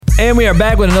And we are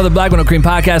back with another Black with No Cream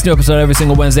podcast. New episode every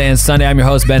single Wednesday and Sunday. I'm your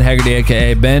host, Ben Haggerty,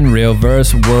 a.k.a. Ben Real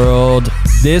Verse World.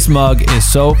 This mug is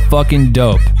so fucking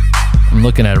dope. I'm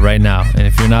looking at it right now. And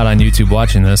if you're not on YouTube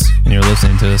watching this and you're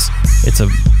listening to this, it's a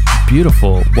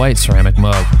beautiful white ceramic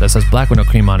mug that says Black with No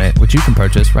Cream on it, which you can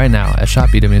purchase right now at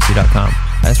shopbwnc.com.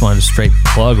 I just wanted to straight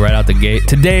plug right out the gate.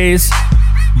 Today's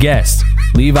guest,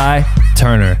 Levi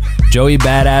Turner. Joey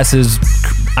Badass's,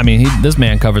 this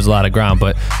man covers a lot of ground,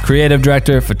 but creative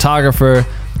director, photographer,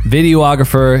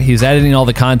 videographer. He's editing all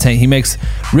the content. He makes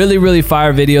really, really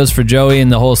fire videos for Joey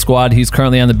and the whole squad. He's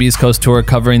currently on the Beast Coast tour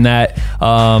covering that.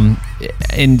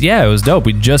 And yeah, it was dope.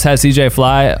 We just had CJ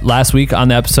Fly last week on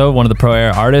the episode, one of the Pro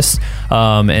Air artists.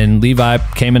 And Levi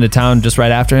came into town just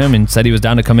right after him and said he was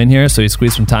down to come in here. So he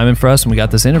squeezed some time in for us and we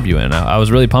got this interview in. I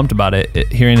was really pumped about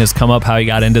it, hearing his come up, how he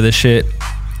got into this shit,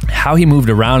 how he moved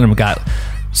around and got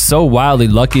so wildly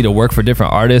lucky to work for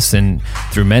different artists and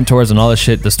through mentors and all this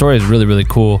shit. The story is really, really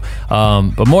cool.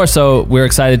 But more so, we're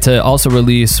excited to also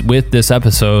release with this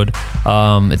episode.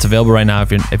 It's available right now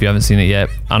if you haven't seen it yet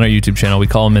on our YouTube channel. We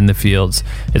call them In the Fields.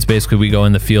 It's basically we go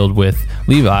in the field with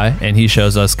Levi and he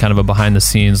shows us kind of a behind the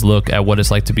scenes look at what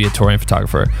it's like to be a touring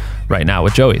photographer right now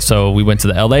with Joey. So we went to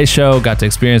the LA show, got to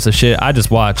experience the shit. I just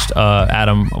watched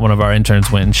Adam, one of our interns,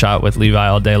 went and shot with Levi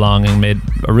all day long and made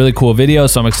a really cool video.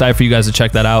 So I'm excited for you guys to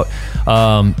check that out.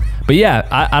 But yeah,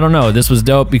 I don't know. This was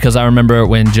dope because I remember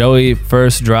when Joey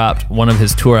first dropped one of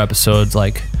his tour episodes,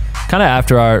 like kind of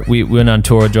after we went on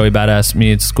tour, Joey Badass,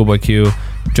 me and Schoolboy Q,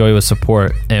 Joey was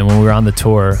support. And when we were on the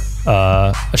tour,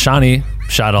 Ashani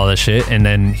shot all this shit. And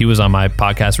then he was on my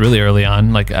podcast really early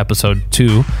on, like episode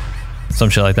 2. Some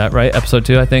shit like that, right? Episode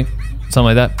 2, I think.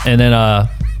 Something like that. And then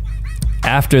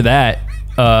after that,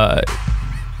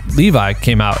 Levi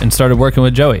came out and started working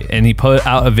with Joey. And he put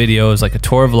out a video. It was like a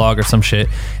tour vlog or some shit.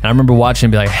 And I remember watching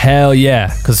and be like, hell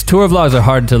yeah. Because tour vlogs are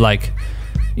hard to like,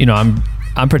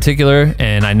 I'm particular.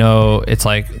 And I know it's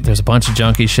like there's a bunch of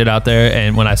junky shit out there.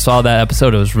 And when I saw that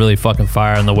episode, it was really fucking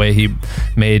fire. And the way he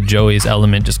made Joey's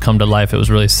element just come to life, it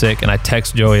was really sick. And I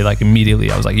text Joey like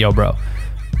immediately. I was like, yo, bro,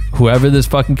 whoever this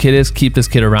fucking kid is, keep this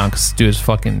kid around because this dude is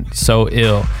fucking so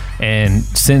ill. And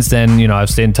since then, I've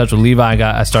stayed in touch with Levi.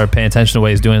 I started paying attention to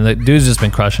what he's doing. The dude's just been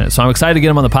crushing it. So I'm excited to get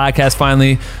him on the podcast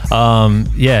finally.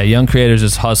 Young creators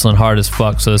just hustling hard as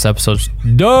fuck. So this episode's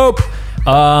dope.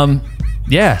 So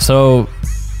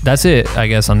that's it, I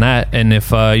guess, on that. And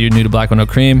if you're new to Black with No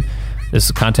Cream, this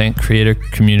is a content creator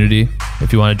community.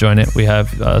 If you want to join it, we have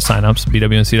signups,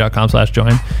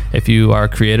 bwnc.com/join. If you are a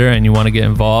creator and you want to get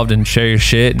involved and share your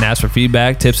shit and ask for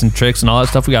feedback, tips and tricks and all that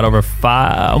stuff, we got over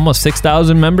almost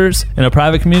 6,000 members in a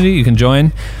private community. You can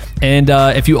join. And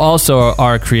if you also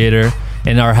are a creator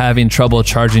and are having trouble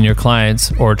charging your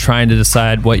clients or trying to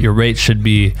decide what your rate should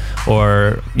be,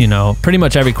 or, pretty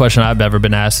much every question I've ever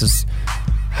been asked is,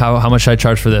 how much should I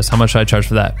charge for this? How much should I charge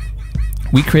for that?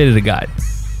 We created a guide.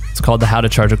 It's called the How to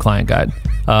Charge a Client Guide.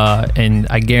 And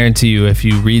I guarantee you, if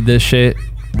you read this shit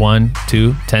 1,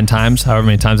 2, 10 times, however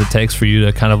many times it takes for you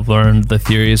to kind of learn the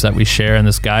theories that we share in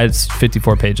this guide, it's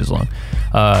 54 pages long.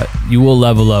 You will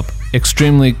level up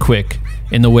extremely quick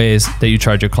in the ways that you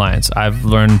charge your clients. I've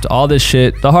learned all this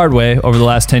shit the hard way over the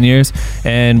last 10 years,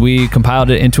 and we compiled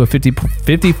it into a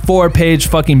 54-page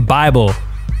fucking Bible,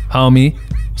 homie.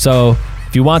 So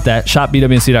if you want that,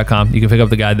 shopbwnc.com. You can pick up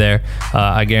the guide there.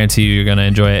 I guarantee you're going to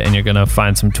enjoy it, and you're going to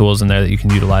find some tools in there that you can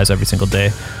utilize every single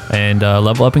day and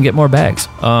level up and get more bags.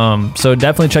 So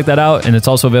definitely check that out, and it's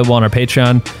also available on our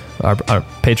Patreon. Our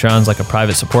Patreon's like a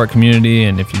private support community,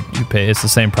 and if you pay, it's the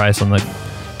same price on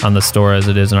the store as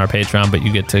it is in our Patreon, but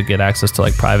you get to get access to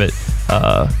like private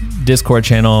Discord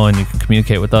channel, and you can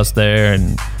communicate with us there,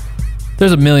 and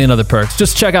there's a million other perks.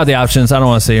 Just check out the options. I don't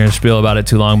want to sit here and spiel about it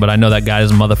too long, but I know that guy is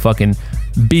a motherfucking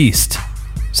beast.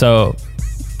 So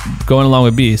going along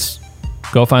with Beast,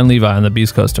 go find Levi on the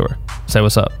Beast Coast tour. Say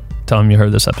what's up. Tell him you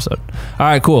heard this episode. All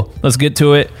right, cool. Let's get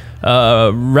to it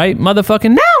right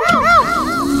motherfucking now.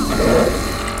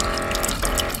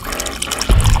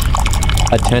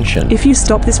 Attention. If you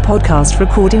stop this podcast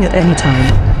recording at any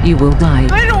time, you will die.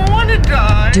 I don't want to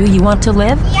die. Do you want to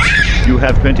live? Yeah. You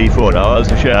have 24 hours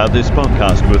to share this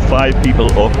podcast with 5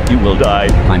 people or you will die.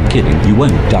 I'm kidding, you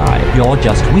won't die. You're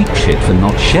just weak shit for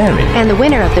not sharing. And the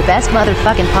winner of the best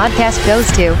motherfucking podcast goes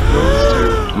to...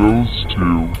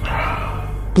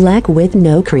 Black with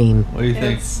No Cream. What do you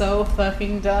think? It's so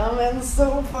fucking dumb and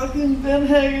so fucking Ben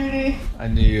Haggerty. I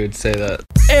knew you would say that.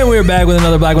 And we're back with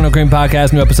another Black with No Cream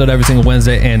podcast. New episode every single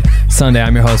Wednesday and Sunday.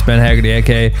 I'm your host, Ben Haggerty,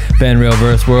 aka Ben Real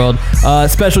Verse World.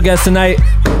 Special guest tonight,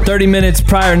 30 minutes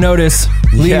prior notice,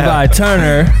 Levi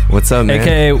Turner. What's up, man?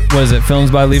 AKA, what is it,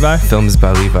 Films by Levi? Films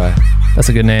by Levi. That's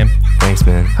a good name. Thanks,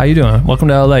 man. How you doing? Welcome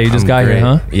to LA. You just got great. here,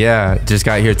 huh? Yeah, just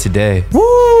got here today.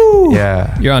 Woo!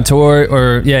 Yeah. You're on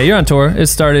tour, you're on tour. It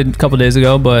started a couple days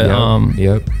ago, but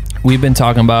Yep. we've been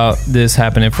talking about this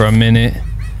happening for a minute.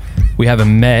 We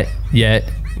haven't met yet.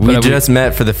 We just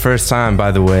met for the first time,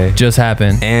 by the way. Just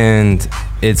happened. And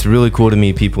it's really cool to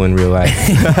meet people in real life.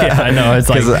 Yeah, I know. It's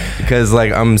like because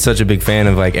like I'm such a big fan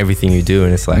of like everything you do,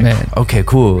 and it's like, man. Okay,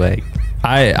 cool. Like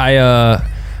I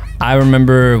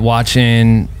remember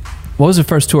watching. What was the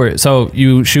first tour? So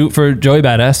you shoot for Joey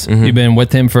Badass. Mm-hmm. You've been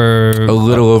with him for a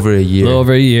little over a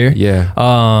year. Yeah.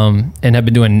 And have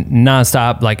been doing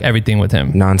nonstop, like everything with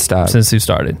him. Nonstop. Since you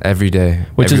started. Every day.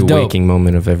 Which every is dope. waking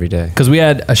moment of every day. Because we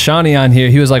had Ashani on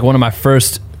here. He was like one of my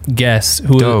first guests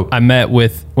who Dope. I met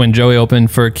with when Joey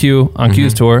opened for Q on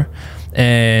Q's tour.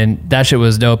 And that shit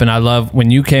was dope. And I love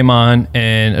when you came on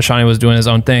and Ashani was doing his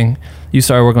own thing. You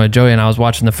started working with Joey and I was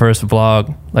watching the first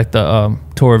vlog, like the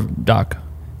tour doc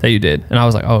that you did, and I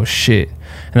was like, oh shit.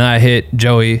 And then I hit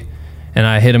Joey and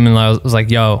I hit him and I was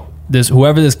like, yo, this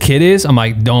whoever this kid is, I'm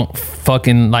like, don't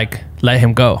fucking like let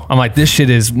him go. I'm like, this shit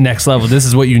is next level. This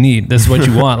is what you need. This is what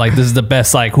you want. Like, this is the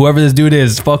best. Like, whoever this dude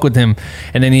is, fuck with him.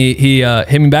 And then he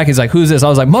hit me back. He's like, who's this? I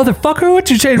was like, motherfucker, what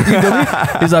you changed me?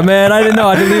 He's like, man, I didn't know.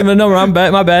 I didn't even know. I'm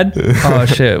bad. My bad. Oh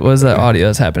shit. What is that audio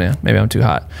that's happening? Maybe I'm too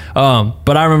hot.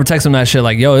 But I remember texting him that shit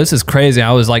like, yo, this is crazy.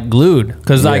 I was like glued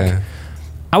because like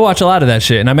I watch a lot of that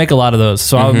shit and I make a lot of those.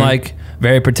 So I'm like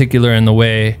very particular in the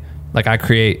way like I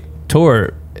create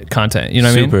tour content. You know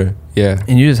what I mean? Super. Yeah.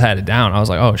 And you just had it down. I was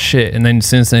like, oh shit. And then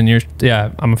since then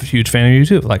I'm a huge fan of you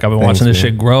too. Like I've been watching this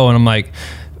shit grow and I'm like,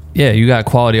 yeah, you got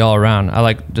quality all around.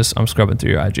 I'm scrubbing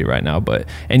through your IG right now,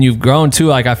 and you've grown too.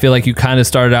 Like I feel like you kind of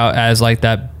started out as like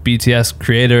that BTS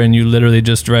creator and you literally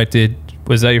just directed.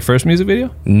 Was that your first music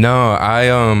video? No,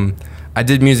 I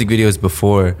did music videos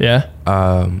before. Yeah.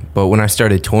 But when I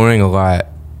started touring a lot,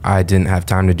 I didn't have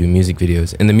time to do music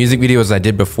videos. And the music videos I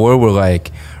did before were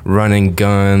like run and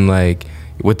gun, like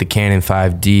with the Canon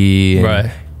 5D. And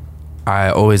right. I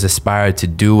always aspired to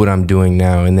do what I'm doing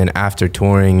now. And then after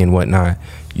touring and whatnot,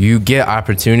 you get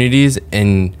opportunities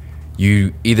and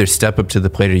you either step up to the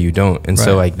plate or you don't. And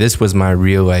so like this was my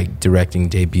real like directing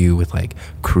debut with like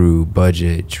crew,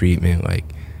 budget, treatment, like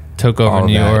took over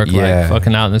New York, like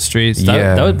fucking out in the streets.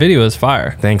 That video was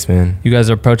fire. Thanks, man. You guys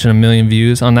are approaching 1 million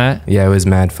views on that. Yeah, it was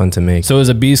mad fun to make. So it was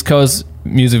a Beast Coast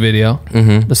music video.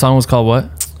 Mm-hmm. The song was called what?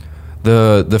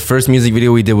 The first music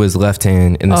video we did was Left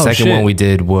Hand, and the second one we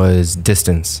did was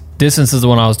Distance. Distance is the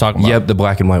one I was talking about. Yep, the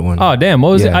black and white one. Oh damn, what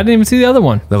was it? I didn't even see the other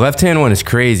one. The Left Hand one is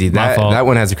crazy. My fault. That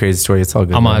one has a crazy story. It's all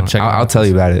good. I'm gonna check. I'll tell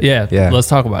you about it. Yeah, let's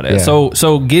talk about it. Yeah.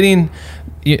 So getting.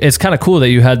 It's kind of cool that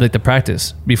you had like the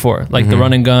practice before, like the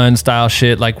run and gun style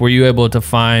shit. Like, were you able to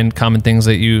find common things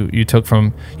that you took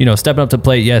from, stepping up to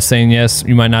plate? Yes, saying yes.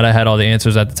 You might not have had all the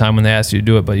answers at the time when they asked you to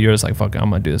do it, but you're just like, fuck it,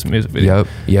 I'm gonna do this music video.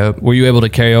 Yep. Were you able to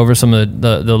carry over some of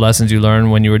the lessons you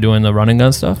learned when you were doing the run and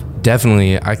gun stuff?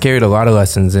 Definitely. I carried a lot of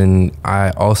lessons, and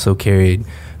I also carried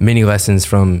many lessons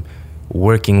from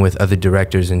working with other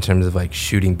directors in terms of like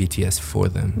shooting BTS for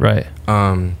them. Right.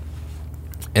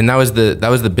 And that was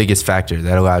the biggest factor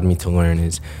that allowed me to learn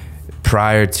is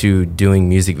prior to doing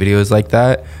music videos like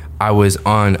that, I was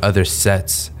on other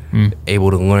sets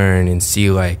able to learn and see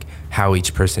like how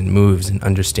each person moves and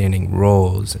understanding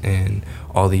roles and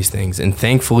all these things. And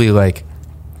thankfully, like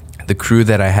the crew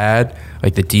that I had,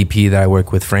 like the DP that I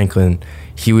work with, Franklin,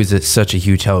 he was such a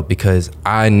huge help because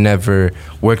I never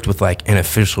worked with like an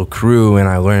official crew, and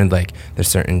I learned like there's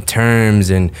certain terms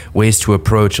and ways to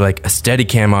approach like a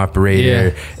Steadicam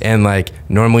operator, and like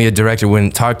normally a director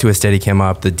wouldn't talk to a Steadicam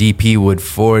op, the DP would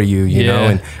for you, you know,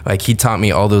 and like he taught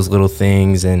me all those little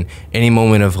things, and any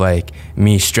moment of like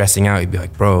me stressing out, he'd be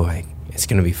like, bro, like it's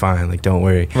gonna be fine, like don't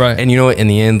worry. Right. And you know what, in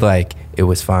the end, like it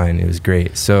was fine, it was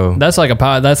great. So that's like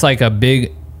a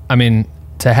big, I mean,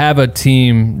 to have a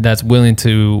team that's willing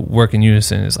to work in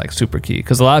unison is like super key,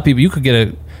 because a lot of people, you could get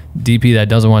a DP that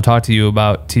doesn't want to talk to you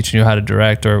about teaching you how to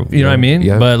direct, or you know what I mean,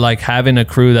 but like having a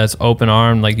crew that's open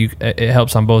armed, like it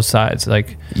helps on both sides,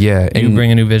 like you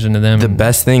bring a new vision to them. The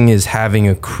best thing is having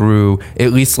a crew,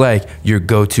 at least like your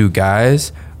go-to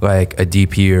guys, like a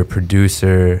DP or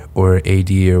producer or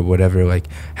AD or whatever, like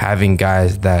having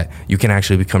guys that you can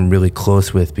actually become really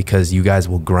close with, because you guys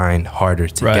will grind harder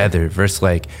together, versus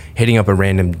like hitting up a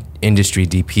random industry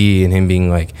DP and him being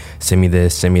like, send me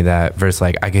this, send me that, versus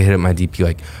like I could hit up my DP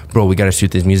like, bro, we got to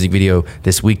shoot this music video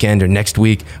this weekend or next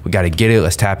week, we got to get it,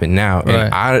 let's tap it now.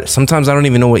 And sometimes I don't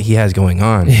even know what he has going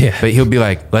on, but he'll be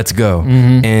like, let's go.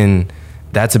 And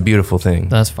that's a beautiful thing.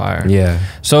 That's fire. Yeah.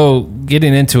 So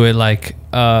getting into it, like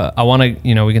I want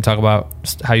to, we can talk about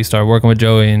how you started working with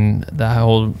Joey and that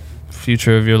whole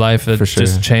future of your life. It For sure.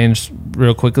 just changed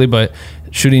real quickly. But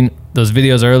shooting those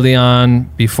videos early on,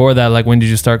 before that, like when did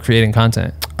you start creating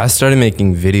content? I started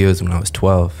making videos when I was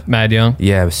 12. Mad young?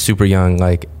 Yeah, I was super young.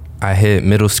 Like I hit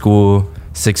middle school,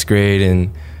 6th grade,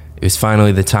 and it was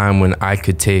finally the time when I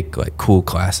could take like cool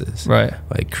classes, Right.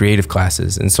 like creative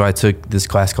classes. And so I took this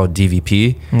class called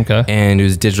DVP, Okay. and it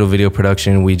was digital video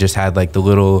production. We just had like the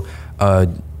little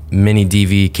mini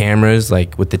DV cameras,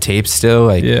 like with the tapes still.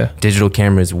 Like Yeah. digital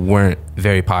cameras weren't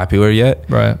very popular yet.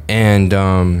 Right. And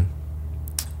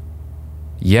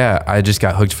yeah, I just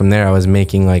got hooked from there. I was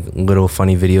making like little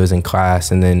funny videos in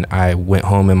class, and then I went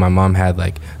home and my mom had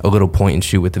like a little point and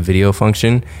shoot with the video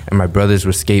function, and my brothers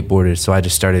were skateboarders, so I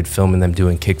just started filming them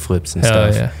doing kickflips and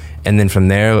Hell stuff. yeah. And then from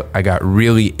there, I got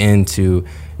really into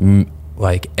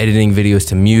like editing videos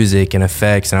to music and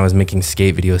effects, and I was making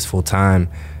skate videos full time.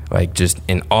 Like just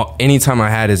anytime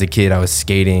I had as a kid, I was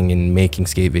skating and making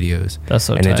skate videos. That's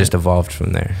so and tight. it just evolved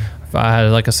from there. I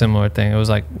had like a similar thing. It was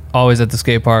like always at the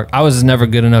skate park. I was never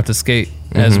good enough to skate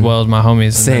as well as my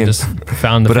homies. Same. And just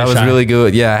found the But I was fisheye. really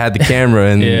good. Yeah, I had the camera,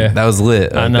 and Yeah. that was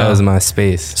lit. I Like, know. that was my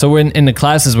space. So when in the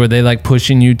classes, were they like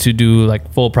pushing you to do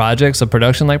like full projects, or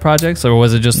production like projects, or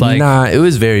was it just like Nah, it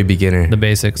was very beginner. the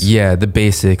basics? Yeah, the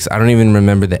basics. I don't even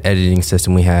remember the editing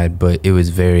system we had, but it was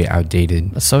very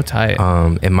outdated. That's so tight.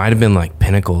 It might have been like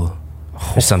Pinnacle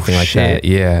or something like shit. that.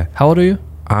 Yeah. How old are you?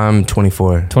 I'm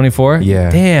 24. 24? Yeah.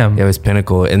 Damn. Yeah, it was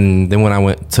Pinnacle. And then when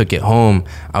I took it home,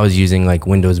 I was using like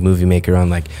Windows Movie Maker on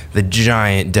like the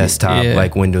giant desktop, Yeah.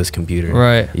 like Windows computer.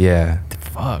 Right. Yeah.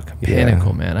 Fuck. Yeah.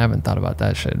 Pinnacle, man. I haven't thought about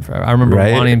that shit in forever. I remember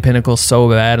Right? wanting Pinnacle so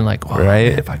bad and like, wow,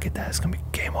 Right? man, if I get that, it's going to be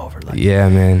game over. Like, Yeah,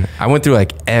 man. I went through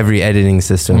like every editing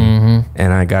system,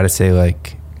 and I gotta say,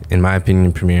 like, in my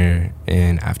opinion, Premiere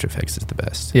and After Effects is the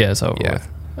best. yeah, it's over Yeah. with.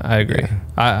 I agree.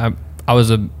 Yeah.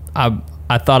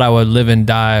 I thought I would live and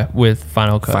die with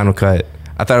Final Cut. Final Cut.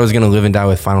 I thought I was gonna live and die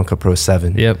with Final Cut Pro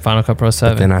 7. Yep, Final Cut Pro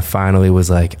 7. But then I finally was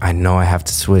like, I know I have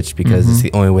to switch because it's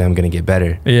the only way I'm gonna get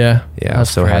better. yeah. Yeah, I was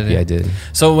so happy I did.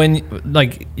 So when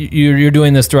like you're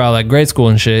doing this throughout like grade school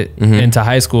and shit into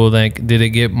high school, like did it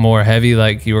get more heavy?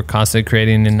 Like you were constantly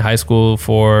creating in high school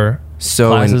for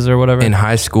classes or whatever? In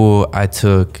high school, I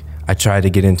tried to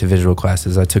get into visual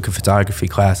classes. I took a photography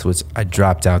class, which I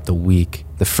dropped out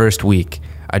the first week.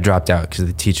 I dropped out because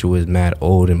the teacher was mad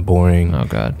old and boring. Oh,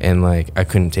 God. And like I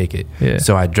couldn't take it. Yeah.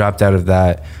 So I dropped out of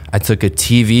that. I took a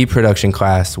TV production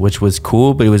class, which was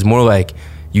cool, but it was more like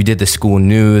you did the school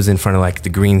news in front of like the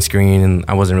green screen, and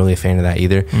I wasn't really a fan of that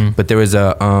either. But there was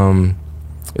it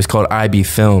was called IB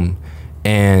Film,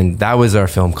 and that was our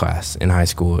film class in high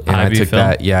school. And IB I took Film?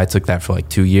 that. Yeah, I took that for like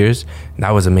 2 years. And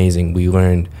that was amazing. We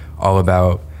learned all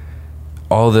about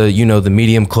all the, the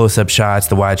medium close-up shots,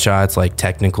 the wide shots, like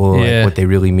technical, Yeah. like what they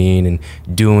really mean, and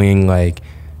doing like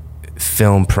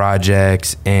film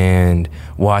projects and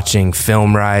watching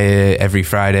Film Riot every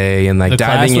Friday, and like The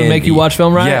class diving would in. make you watch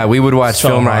Film Riot? Yeah, we would watch So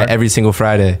Film hard. Riot every single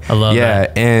Friday. I love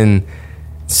that. Yeah, and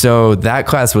so that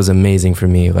class was amazing for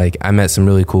me. Like I met some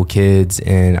really cool kids,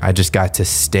 and I just got to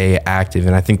stay active.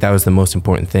 And I think that was the most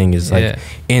important thing is like Yeah.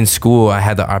 in school, I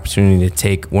had the opportunity to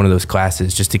take one of those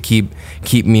classes just to keep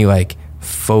me like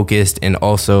focused and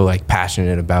also like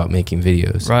passionate about making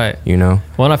videos. Right.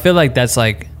 Well, and I feel like that's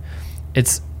like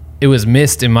it was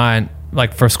missed in mine.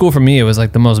 Like for school, for me, it was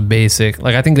like the most basic.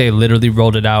 Like I think they literally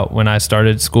rolled it out when I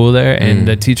started school there, and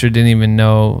the teacher didn't even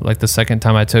know. Like the second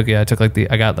time I took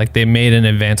it, they made an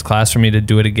advanced class for me to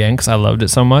do it again because I loved it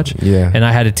so much. Yeah. And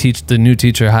I had to teach the new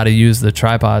teacher how to use the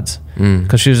tripods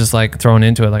because she was just like thrown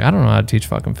into it. Like I don't know how to teach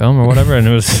fucking film or whatever. And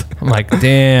it was I'm like,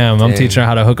 damn, I'm teaching her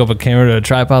how to hook up a camera to a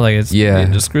tripod. Like it's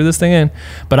just screw this thing in.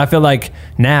 But I feel like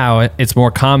now it's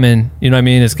more common. You know what I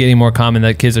mean? It's getting more common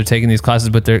that kids are taking these classes,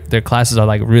 but their classes are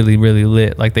like really, really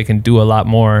lit. Like they can do a lot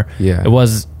more. Yeah. It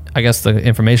was, I guess the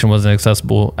information wasn't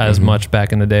accessible as much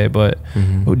back in the day, but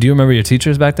do you remember your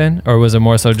teachers back then? Or was it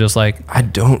more so just like, I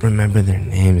don't remember their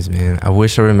names, man. I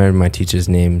wish I remembered my teachers'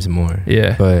 names more.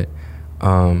 Yeah. But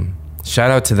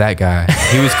shout out to that guy.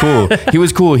 He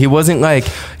was cool. He wasn't like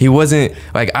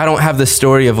I don't have the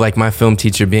story of like my film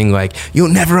teacher being like, you'll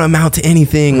never amount to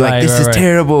anything. Like Right, this right, is right.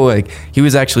 terrible. Like he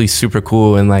was actually super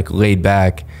cool and like laid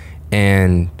back,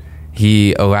 and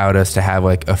he allowed us to have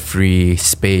like a free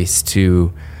space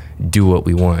to do what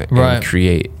we want Right. and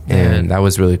create. Man. And that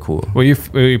was really cool. were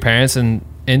your parents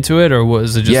into it, or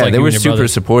was it just Yeah, like they you were and your super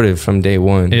brothers? supportive from day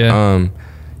one. Yeah.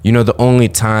 The only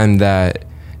time that,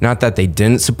 not that they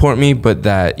didn't support me, but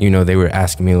that, they were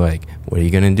asking me like, what are you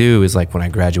going to do, is like when I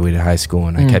graduated high school,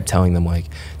 and I kept telling them like,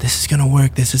 this is going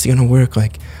to work.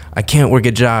 Like I can't work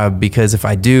a job because if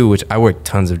I do, which I worked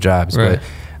tons of jobs, Right. but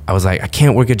I was like, I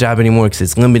can't work a job anymore because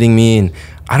it's limiting me, and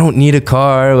I don't need a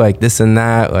car, like this and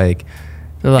that, like.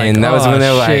 And that was when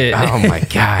they're like, oh my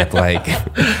God, like,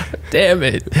 damn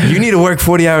it, you need to work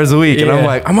 40 hours a week. And I'm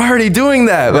like, I'm already doing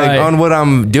that, like on what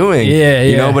I'm doing,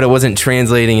 you know, but it wasn't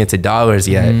translating into dollars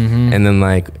yet. And then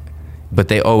like, but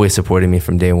they always supported me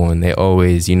from day one. They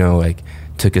always, you know, like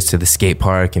took us to the skate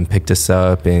park and picked us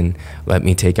up and let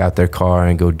me take out their car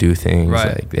and go do things.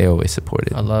 Like they always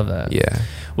supported. I love that. Yeah.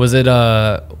 Was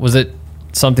it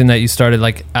something that you started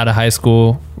like out of high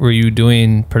school? Were you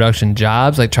doing production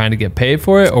jobs, like trying to get paid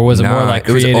for it, or was it more like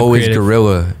creative? It was always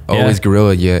guerrilla,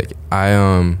 guerrilla. Yeah,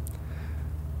 I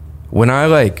when I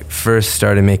like first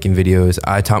started making videos,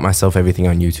 I taught myself everything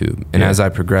on YouTube, and as I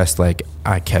progressed, like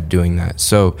I kept doing that.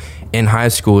 So in high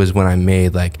school is when I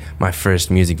made like my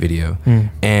first music video,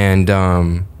 and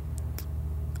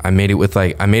I made it with the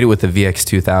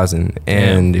VX2000,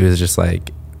 and it was just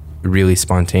like really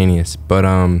spontaneous. But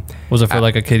was it for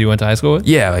like a kid you went to high school with?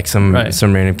 Yeah, like some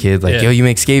random kid like, yo, you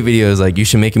make skate videos, like you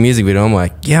should make a music video. I'm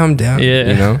like, yeah, I'm down.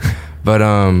 You know. But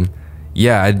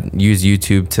yeah, I'd use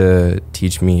YouTube to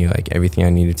teach me like everything I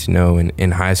needed to know. And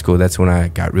in high school, that's when I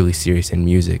got really serious in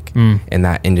music and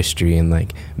that industry and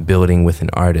like building with an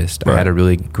artist. I had a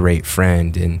really great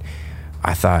friend, and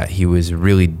I thought he was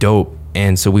really dope,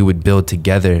 and so we would build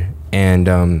together, and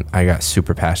I got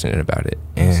super passionate about it.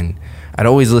 And I'd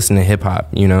always listen to hip hop,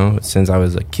 you know, since I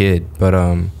was a kid. But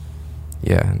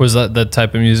yeah. Was that the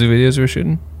type of music videos you were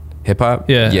shooting? Hip hop?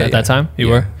 Yeah, at that time you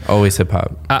were? Always hip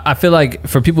hop. I feel like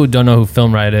for people who don't know who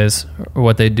Filmright is or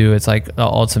what they do, it's like the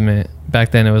ultimate.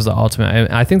 Back then it was the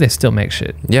ultimate. I think they still make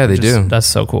shit. Yeah, they do. That's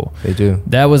so cool. They do.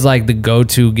 That was like the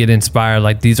go-to, get inspired.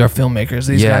 Like, these are filmmakers.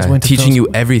 These guys went to teaching you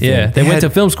everything. Yeah, they went to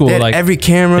film school. They had like every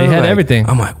camera. They had like, everything.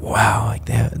 I'm like, wow, like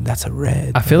that's a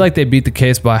red. I feel like they beat the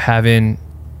case by having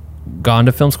gone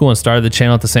to film school and started the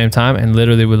channel at the same time, and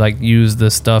literally would like use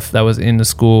the stuff that was in the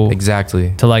school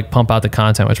to like pump out the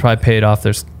content, which probably paid off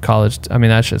their college. I mean,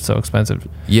 that shit's so expensive.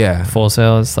 Yeah, full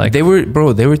sales. Like they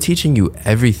were teaching you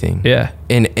everything. Yeah,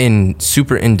 and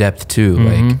super in depth too.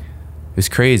 Like it was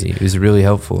crazy. It was really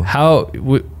helpful.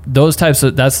 That's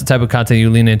the type of content you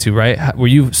lean into, right? Were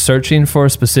you searching for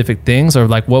specific things, or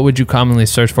like what would you commonly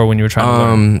search for when you were trying to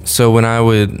learn? So when I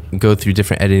would go through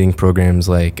different editing programs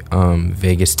like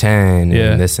Vegas 10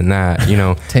 and this and that, you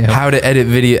know, how to edit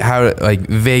video,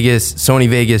 Sony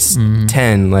Vegas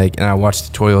 10, like, and I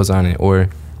watched tutorials on it, or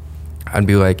I'd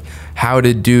be like, how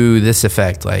to do this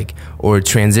effect, like, or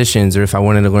transitions, or if I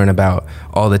wanted to learn about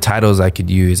all the titles I could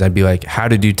use, I'd be like, how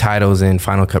to do titles in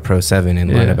Final Cut Pro 7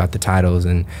 and learn about the titles.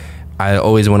 And I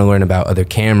always want to learn about other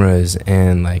cameras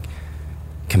and like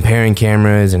comparing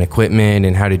cameras and equipment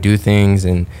and how to do things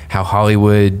and how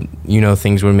Hollywood, you know,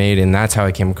 things were made. And that's how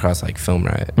I came across like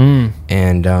Filmright.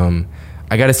 And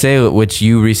I gotta say, which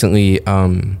you recently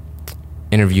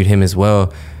interviewed him as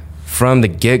well. From the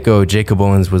get-go, Jacob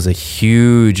Owens was a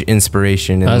huge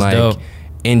inspiration and like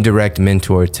indirect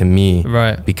mentor to me,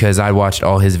 right? Because I watched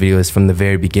all his videos from the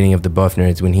very beginning of the Buff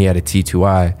Nerds when he had a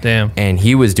T2i. Damn. And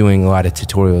he was doing a lot of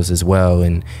tutorials as well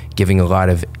and giving a lot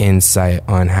of insight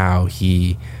on how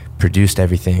he produced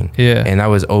everything. Yeah. And that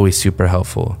was always super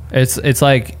helpful. It's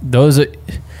like those.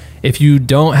 If you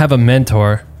don't have a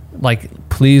mentor, like,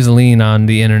 please lean on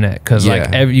the internet, because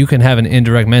like you can have an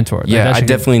indirect mentor. Yeah, I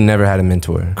definitely never had a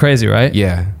mentor. Crazy, right?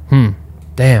 Yeah.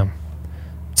 Damn.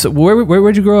 So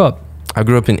where'd you grow up? I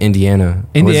grew up in Indiana.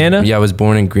 Indiana? I was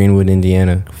born in Greenwood,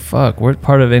 Indiana. Fuck, what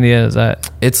part of Indiana is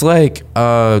that? It's like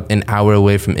an hour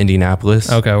away from Indianapolis.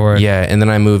 Okay, word. Yeah, and then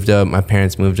I moved up. My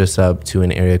parents moved us up to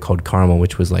an area called Carmel,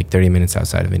 which was like 30 minutes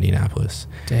outside of Indianapolis.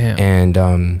 Damn.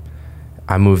 And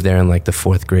I moved there in like the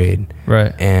 4th grade.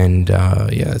 Right. And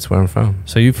yeah, that's where I'm from.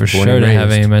 So you for sure didn't have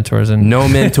any mentors? No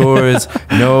mentors,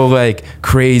 no like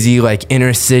crazy like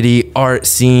inner city art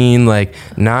scene, like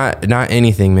not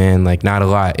anything, man. Like not a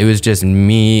lot. It was just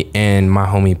me and my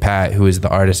homie Pat, who is the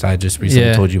artist I just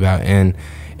recently told you about. And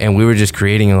we were just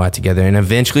creating a lot together. And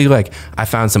eventually like I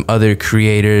found some other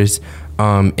creators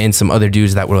and some other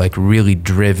dudes that were like really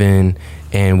driven,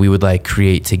 and we would like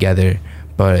create together.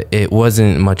 But it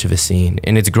wasn't much of a scene,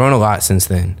 and it's grown a lot since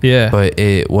then. Yeah. But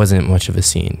it wasn't much of a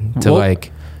scene to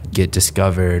like get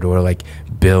discovered or like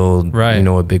build, you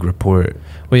know, a big report.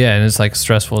 Well, yeah, and it's like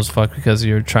stressful as fuck because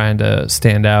you're trying to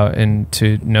stand out and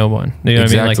to no one. You know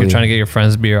what I mean? Like you're trying to get your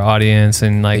friends to be your audience,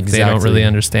 and like they don't really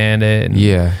understand it.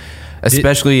 And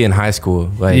especially in high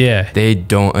school, like they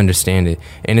don't understand it,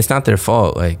 and it's not their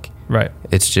fault. Like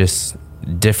it's just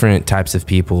different types of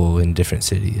people in different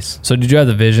cities. So did you have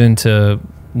the vision to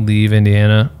leave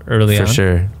Indiana early For on?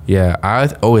 sure. Yeah. I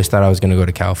always thought I was going to go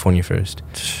to California first,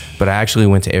 but I actually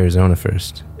went to Arizona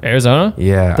first. Arizona?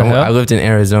 Yeah. The hell? I lived in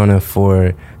Arizona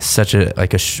for such a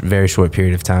very short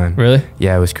period of time. Really?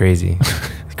 Yeah, it was crazy.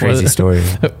 Crazy story.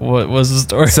 What was the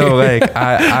story? So like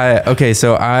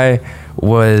so I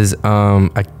was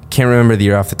I can't remember the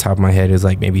year off the top of my head. It was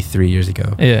like maybe 3 years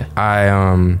ago. Yeah.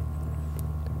 I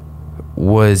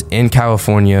was in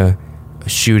California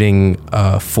shooting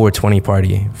a 420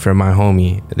 party for my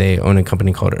homie. They own a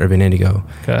company called Urban Indigo.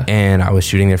 Okay. And I was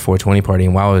shooting their 420 party,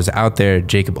 and while I was out there,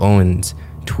 Jacob Owens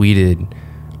tweeted,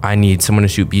 I need someone to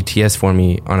shoot BTS for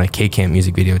me on a K-Camp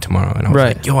music video tomorrow. And I was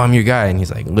Right. like, yo, I'm your guy. And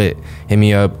he's like, lit, hit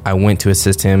me up. I went to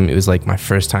assist him. It was like my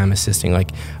first time assisting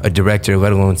like a director,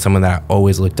 let alone someone that I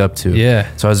always looked up to. Yeah.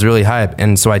 So I was really hyped.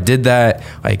 And so I did that,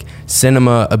 like sent him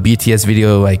a BTS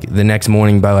video like the next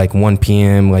morning by like 1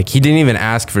 p.m. Like he didn't even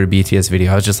ask for a BTS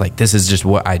video. I was just like, this is just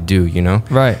what I do, you know?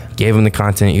 Right. Gave him the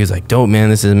content. He was like, dope, man,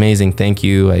 this is amazing. Thank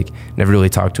you. Like never really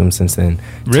talked to him since then.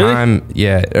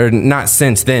 Really? Or not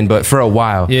since then, but for a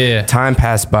while. Yeah. Time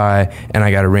passed by and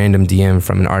I got a random DM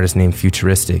from an artist named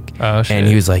Futuristic. Oh, shit. And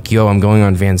he was like, yo, I'm going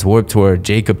on Vans Warped Tour.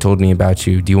 Jacob told me about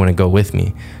you. Do you want to go with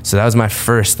me? So that was my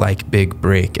first like big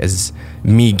break as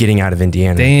me getting out of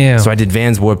Indiana. Damn. So I did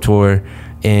Vans Warped Tour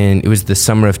and it was the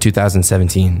summer of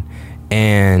 2017.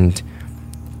 And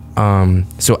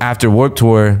so after Warped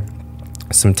Tour,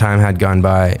 some time had gone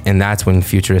by, and that's when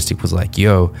Futuristic was like,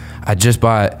 yo, I just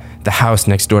bought the house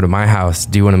next door to my house.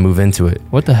 Do you want to move into it?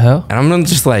 What the hell? And I'm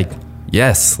just like,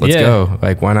 yes, let's go.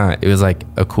 Like, why not? It was like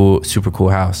a cool, super cool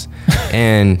house.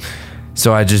 And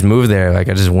so I just moved there. Like,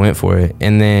 I just went for it.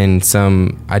 And then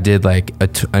I did like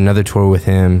another tour with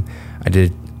him. I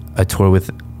did a tour with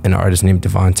an artist named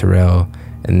Devon Terrell.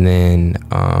 And then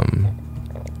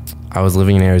I was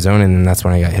living in Arizona, and then that's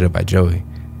when I got hit up by Joey.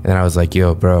 And I was like,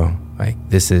 yo, bro, like,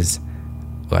 this is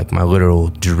like my literal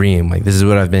dream. Like, this is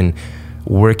what I've been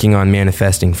working on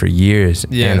manifesting for years.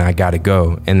 Yeah. And I gotta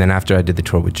go. And then after I did the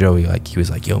tour with Joey, like, he was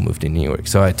like, yo, move to New York.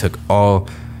 So I took all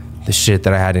the shit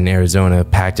that I had in Arizona,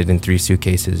 packed it in 3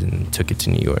 suitcases, and took it to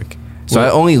New York. So I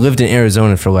only lived in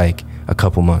Arizona for like a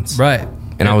couple months. Right.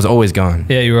 And I was always gone.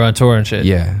 Yeah, you were on tour and shit.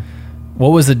 Yeah. What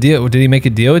was the deal? Did he make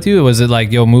a deal with you? Was it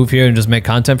like, yo, move here and just make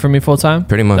content for me full time?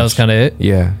 Pretty much. That was kind of it?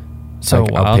 Yeah. So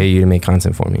like, wild. I'll pay you to make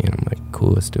content for me. And I'm like,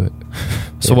 cool, let's do it.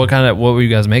 So what were you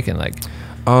guys making? Like,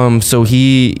 So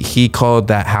he called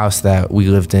that house that we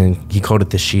lived in, he called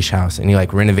it the Sheesh House, and he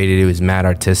like renovated it. It was mad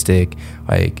artistic,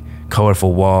 like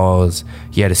colorful walls.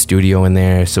 He had a studio in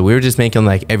there. So we were just making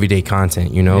like everyday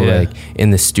content, you know, Yeah. like in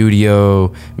the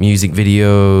studio, music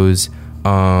videos.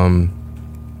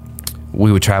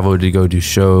 We would travel to go do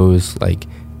shows, like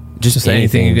just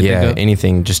anything you anything. could Yeah, think of.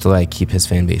 anything just to like keep his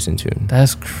fan base in tune.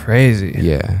 that's crazy.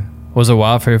 Yeah. Was it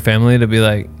wild for your family to be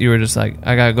like, you were just like,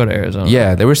 I gotta go to Arizona?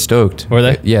 Yeah, they were stoked. Were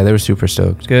they? Yeah, they were super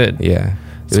stoked. Good. Yeah. It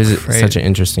It's was crazy. such an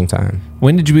interesting time.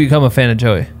 When did you become a fan of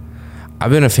Joey?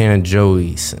 I've been a fan of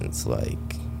Joey since like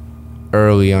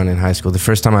early on in high school. The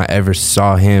first time I ever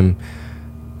saw him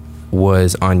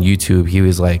was on YouTube. He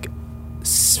was like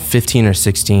 15 or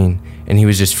 16, and he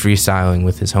was just freestyling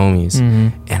with his homies. Mm-hmm.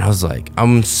 And I was like,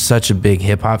 I'm such a big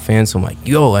hip hop fan, so I'm like,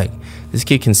 yo, like this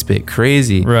kid can spit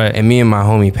crazy. Right. And me and my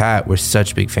homie Pat were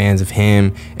such big fans of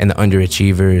him and the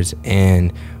Underachievers,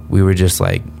 and we were just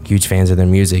like huge fans of their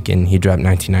music. And he dropped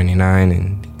 1999,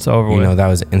 and It's over you with. know, that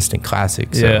was an instant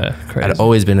classic. So Yeah, crazy. I'd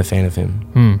always been a fan of him.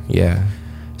 Hmm. Yeah.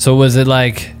 So was it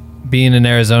like, being in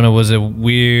Arizona, was it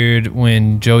weird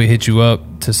when Joey hit you up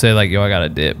to say like, yo, I got a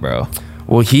dip, bro?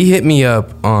 Well, he hit me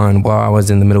up while I was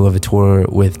in the middle of a tour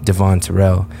with Devon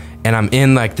Terrell. And I'm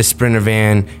in like the Sprinter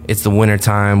van. It's the winter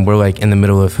time. We're like in the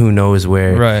middle of who knows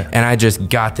where. Right. And I just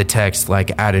got the text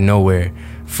like out of nowhere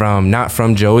not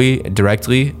from Joey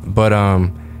directly, but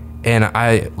and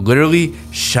I literally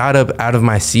shot up out of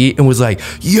my seat and was like,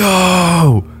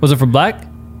 yo. Was it from Black?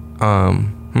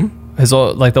 His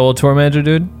old, like the old tour manager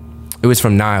dude? It was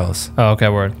from Niles. Oh, okay,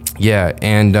 word. Yeah,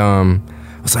 and I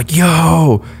was like,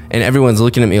 yo, and everyone's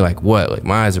looking at me like, what? Like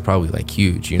my eyes are probably like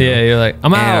huge, you know? Yeah, you're like,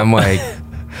 I'm out. And I'm like,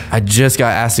 I just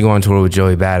got asked to go on tour with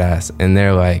Joey Badass, and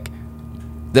they're like,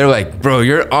 bro,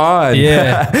 you're on.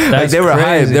 Yeah, like that's they were hyped,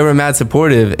 crazy. they were mad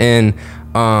supportive, and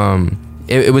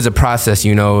it was a process,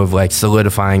 you know, of like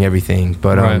solidifying everything.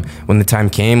 But Right. when the time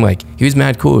came, like he was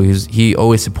mad cool. He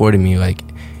always supported me. Like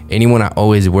anyone I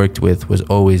always worked with was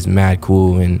always mad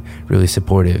cool and really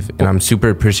supportive, and I'm super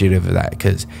appreciative of that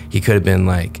because he could have been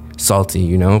like salty,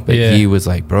 you know, but Yeah. he was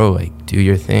like, bro, like do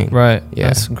your thing. Right. Yeah.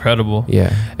 That's incredible.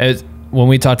 Yeah.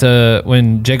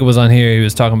 When Jacob was on here, he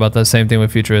was talking about the same thing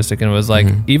with Futuristic, and it was like,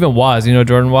 even Waz, you know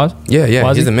Jordan Waz? Yeah,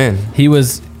 Wazzy? he's a man. He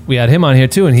was we had him on here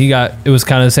too, and it was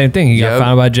kind of the same thing. He got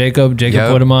found by Jacob. Jacob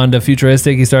put him on to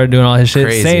Futuristic. He started doing all his shit.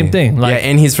 Crazy. Same thing. Like, yeah,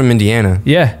 and he's from Indiana.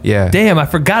 Yeah. Damn, I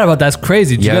forgot about that. That's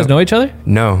crazy. Did you guys know each other?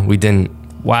 No, we didn't.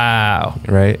 Wow.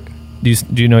 Right? Do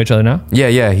you know each other now?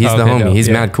 Yeah. He's the homie. Dope. He's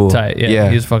mad cool. Tight. Yeah.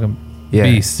 He's fucking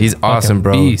beast. He's awesome,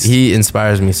 bro. Beast. He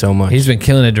inspires me so much. He's been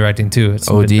killing it directing too. It's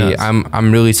OD. been nuts.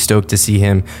 I'm really stoked to see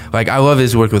him. Like, I love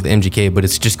his work with MGK, but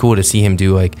it's just cool to see him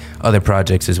do like other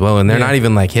projects as well. And they're not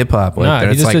even like hip hop. Like,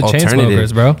 he it's just like did alternative,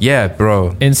 Chainsmokers, bro. Yeah,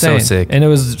 bro. Insane. So sick. And it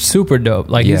was super dope.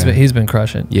 Like he's been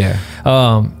crushing. Yeah.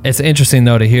 It's interesting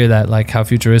though to hear that, like how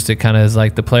Futuristic kind of is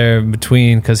like the player in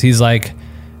between, because he's like,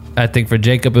 I think for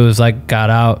Jacob it was like got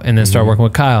out and then started working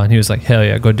with Kyle, and he was like, hell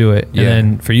yeah, go do it. And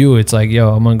then for you it's like,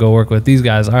 yo, I'm gonna go work with these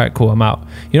guys. All right, cool, I'm out.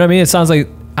 You know what I mean? It sounds like,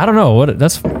 I don't know what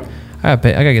that's. I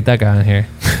gotta get that guy in here.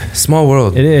 Small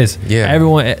world. It is. Yeah.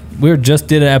 Everyone. We just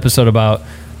did an episode about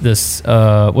this.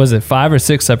 Was it 5 or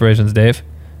 6 separations, Dave?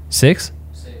 6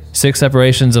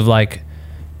 separations of like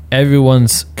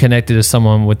everyone's connected to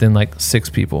someone within like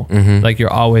 6 people. Like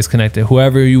you're always connected.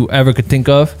 Whoever you ever could think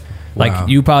of. Like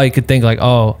you probably could think like,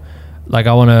 oh, like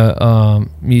I want to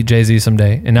meet Jay-Z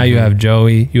someday, and now you have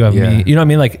Joey, you have me. You know what I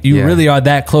mean? Like you really are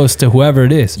that close to whoever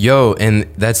it is. Yo, and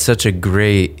that's such a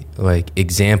great like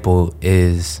example.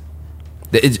 Is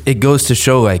it goes to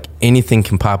show like anything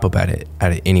can pop up at it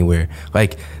anywhere.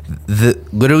 Like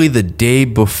literally the day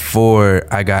before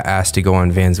I got asked to go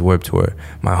on Vans Warped Tour,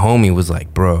 my homie was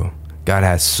like, bro, God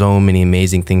has so many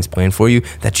amazing things planned for you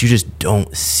that you just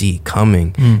don't see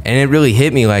coming. And it really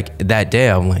hit me like that day.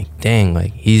 I'm like, dang,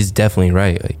 like he's definitely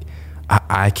right. Like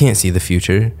I can't see the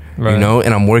future, you know,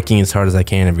 and I'm working as hard as I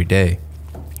can every day.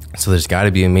 So there's got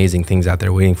to be amazing things out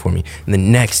there waiting for me. And the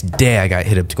next day I got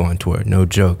hit up to go on tour, no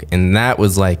joke. And that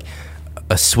was like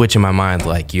a switch in my mind,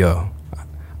 like, yo,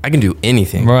 I can do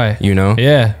anything, right? You know?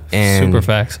 Yeah, and super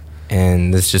facts.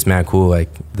 And it's just mad cool, like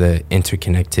the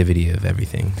interconnectivity of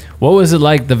everything. What was it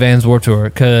like, the Vans Warped Tour?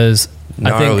 Because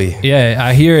gnarly.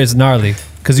 I hear it's gnarly.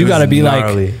 Because you got to be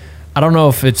gnarly. Like, I don't know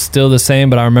if it's still the same,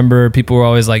 but I remember people were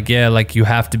always like, yeah, like you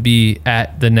have to be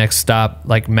at the next stop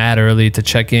like mad early to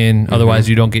check in. Otherwise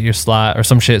you don't get your slot or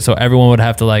some shit. So everyone would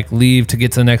have to like leave to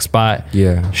get to the next spot.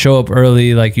 Yeah. Show up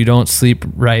early. Like you don't sleep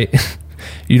right.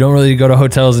 You don't really go to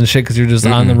hotels and shit because you're just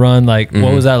on the run. Like,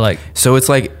 what was that like? So it's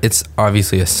like, it's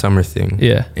obviously a summer thing.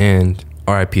 Yeah. And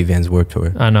RIP Vans Warped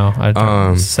Tour. I know.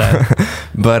 It's sad.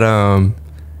 But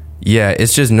yeah,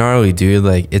 it's just gnarly, dude.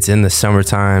 Like it's in the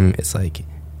summertime. It's like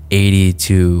 80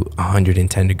 to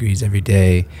 110 degrees every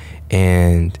day.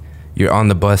 And you're on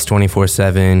the bus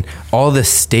 24/7. All the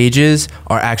stages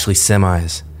are actually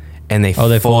semis. And they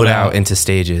fold out into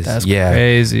stages. That's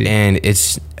crazy. And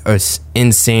it's an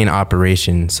insane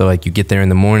operation. So like you get there in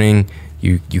the morning,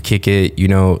 you kick it, you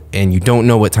know, and you don't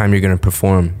know what time you're going to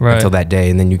perform until that day.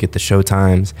 And then you get the show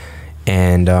times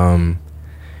and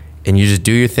you just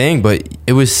do your thing. But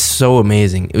it was so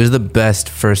amazing. It was the best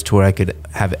first tour I could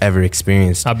have ever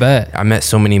experienced. I bet. I met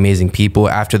so many amazing people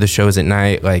after the shows at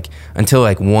night, like until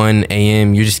like 1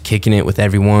 a.m. You're just kicking it with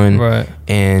everyone. Right.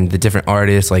 And the different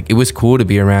artists. Like it was cool to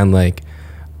be around. Like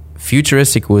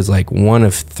Futuristic was like one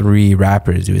of 3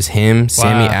 rappers. It was him,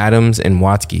 Sammy Adams, and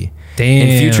Watsky. Damn.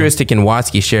 And Futuristic and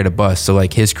Watsky shared a bus. So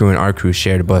like his crew and our crew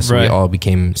shared a bus. So we all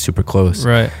became super close.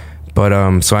 Right.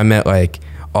 But so I met like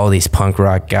all these punk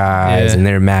rock guys and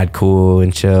they're mad cool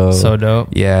and chill. So dope.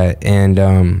 Yeah. And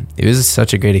it was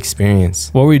such a great experience.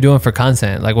 What were you doing for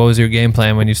content? Like what was your game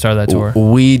plan when you started that tour?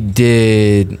 We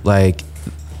did like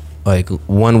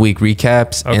 1 week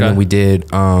recaps and then we did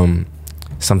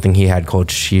something he had called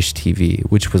Sheesh TV,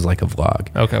 which was like a vlog.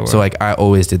 Okay. So like I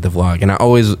always did the vlog, and I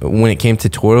always, when it came to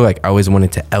tour, like I always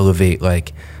wanted to elevate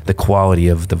like the quality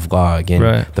of the vlog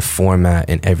and the format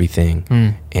and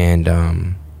everything. And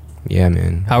yeah,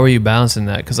 man. How were you balancing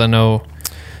that? Because I know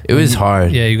it was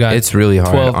hard. Yeah, you got it's really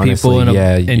hard. 12 honestly. people in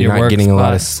you're your not work getting spot. a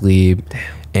lot of sleep. Damn.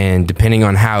 And depending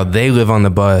on how they live on the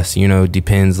bus, you know,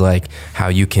 depends like how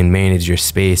you can manage your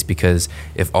space, because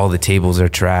if all the tables are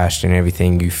trashed and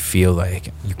everything, you feel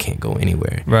like you can't go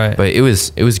anywhere. Right. But it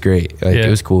was great. Like it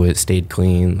was cool. It stayed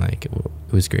clean. Like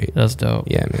it was great. That's dope.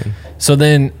 Yeah, man. So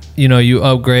then, you know, you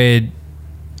upgrade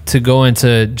to go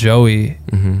into Joey.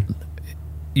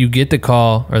 You get the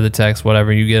call or the text,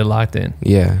 whatever, you get it locked in.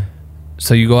 Yeah.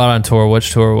 So you go out on tour.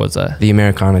 Which tour was that? The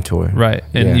Americana tour. Right.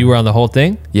 And you were on the whole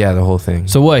thing? Yeah, the whole thing.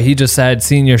 So what? He just had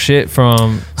seen your shit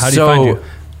from... How did he find you?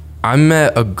 I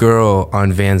met a girl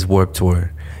on Vans Warped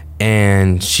Tour,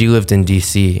 and she lived in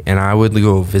DC, and I would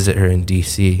go visit her in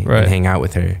DC and hang out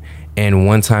with her. And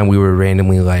one time we were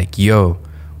randomly like, yo,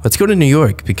 let's go to New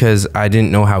York, because I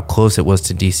didn't know how close it was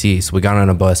to DC. So we got on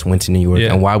a bus, went to New York,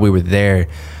 and while we were there,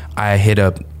 I hit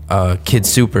up Kid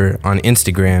Super on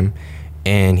Instagram,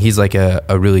 and he's like a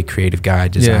really creative guy,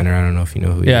 designer. I don't know if you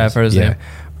know who he is. I've heard his name.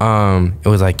 It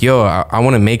was like, yo, I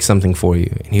want to make something for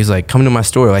you. And he was like, come to my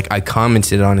store. Like, I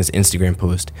commented on his Instagram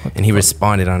post, and he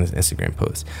responded on his Instagram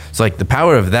post. So, like, the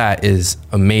power of that is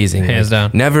amazing. Hands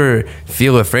down. Never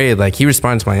feel afraid. Like, he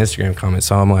responded to my Instagram comment.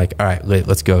 So I'm like, all right,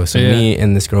 let's go. So me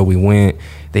and this girl, we went.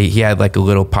 He had like a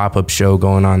little pop-up show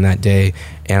going on that day.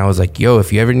 And I was like, yo,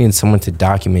 if you ever need someone to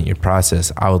document your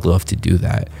process, I would love to do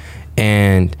that.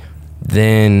 And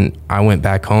then I went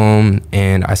back home,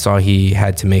 and I saw he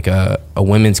had to make a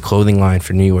women's clothing line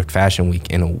for New York Fashion Week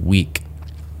in a week.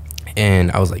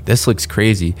 And I was like, this looks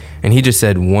crazy. And he just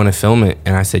said, want to film it?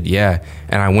 And I said, yeah.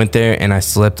 And I went there, and I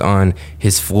slept on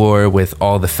his floor with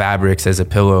all the fabrics as a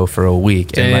pillow for a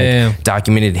week. Damn. And like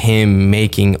documented him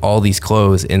making all these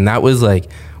clothes. And that was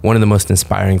like one of the most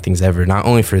inspiring things ever, not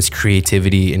only for his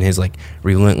creativity and his like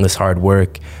relentless hard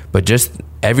work, but just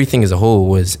everything as a whole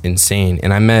was insane.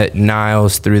 And I met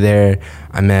Niles through there.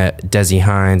 I met Desi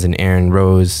Hines and Aaron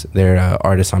Rose. They're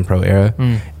artists on Pro Era.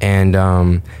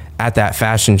 And at that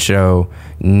fashion show,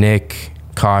 Nick,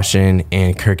 Caution,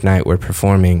 and Kirk Knight were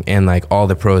performing, and like all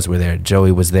the pros were there.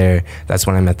 Joey was there. That's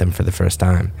when I met them for the first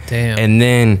time. Damn. And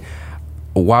then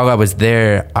while I was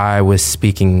there, I was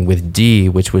speaking with D,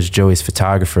 which was Joey's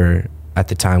photographer at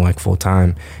the time, like full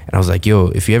time. And I was like, yo,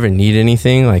 if you ever need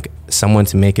anything, like someone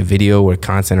to make a video or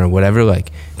content or whatever,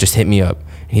 like just hit me up.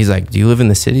 And he's like, do you live in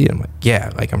the city? I'm like,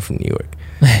 yeah, like I'm from New York.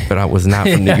 But I was not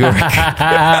from New York.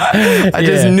 I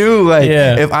just knew, like,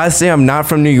 if I say I'm not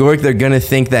from New York, they're going to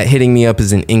think that hitting me up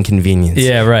is an inconvenience.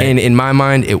 Yeah, right. And in my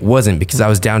mind, it wasn't, because I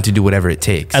was down to do whatever it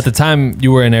takes. At the time,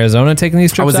 you were in Arizona taking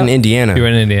these trips? I was in Indiana. You were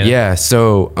in Indiana. Yeah.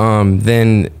 So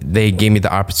then they gave me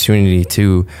the opportunity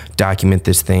to document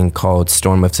this thing called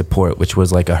Storm of Support, which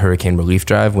was like a hurricane relief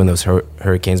drive when those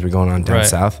hurricanes were going on down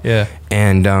south. Yeah.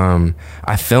 And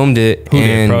I filmed it. Who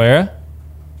did? Pro Era?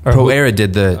 Pro Era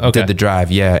did the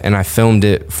drive, yeah. And I filmed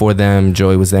it for them.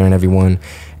 Joey was there and everyone.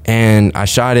 And I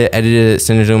shot it, edited it,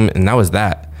 sent it to him, and that was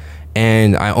that.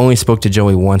 And I only spoke to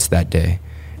Joey once that day.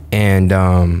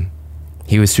 And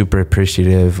he was super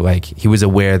appreciative. Like, he was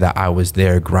aware that I was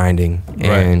there grinding. Right.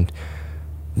 And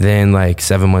then like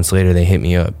 7 months later, they hit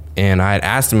me up. And I had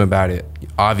asked him about it,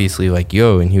 obviously, like,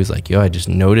 yo. And he was like, yo, I just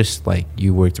noticed, like,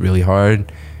 you worked really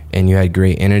hard and you had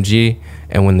great energy.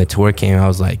 And when the tour came, I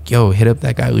was like, yo, hit up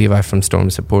that guy Levi from Storm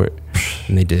Support.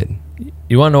 And they did.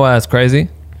 You want to know why that's crazy?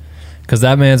 Because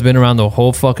that man's been around the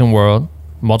whole fucking world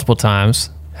multiple times,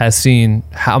 has seen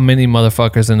how many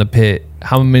motherfuckers in the pit,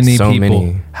 how many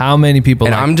people.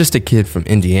 And like, I'm just a kid from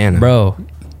Indiana. Bro,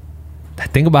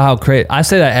 think about how crazy. I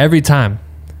say that every time.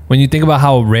 When you think about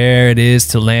how rare it is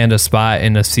to land a spot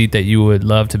in a seat that you would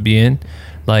love to be in,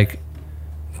 like,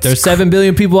 there's 7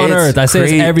 billion people on Earth. I say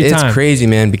this every time. It's crazy,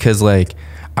 man, because like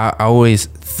I always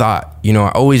thought, you know,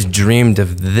 I always dreamed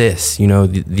of this, you know,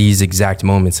 these exact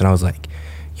moments. And I was like,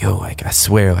 yo, like, I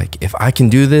swear, like, if I can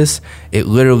do this, it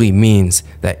literally means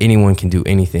that anyone can do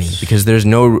anything, because there's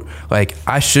no, like,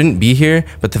 I shouldn't be here,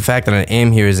 but the fact that I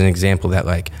am here is an example that,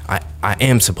 like, I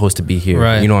am supposed to be here.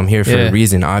 Right. You know, I'm here for a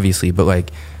reason, obviously, but like,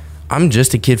 I'm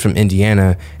just a kid from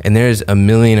Indiana, and there's a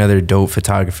million other dope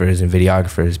photographers and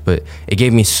videographers, but it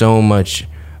gave me so much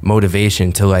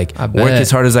motivation to like work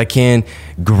as hard as I can,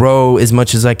 grow as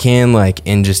much as I can, like,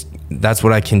 and just, that's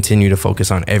what I continue to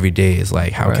focus on every day, is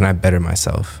like, how can I better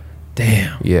myself?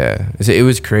 Damn. Yeah. It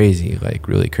was crazy, like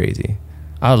really crazy.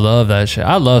 I love that shit.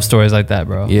 I love stories like that,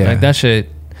 bro. Yeah. Like, that shit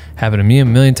happened to me a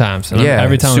million times. And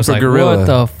every time it's like, gorilla. what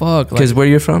the fuck? Because like, where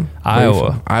you're from?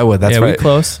 Iowa. Iowa, that's right. We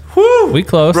close. Woo! We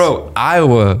close. Bro,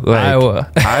 Iowa.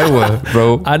 Like, Iowa,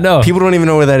 bro. I know. People don't even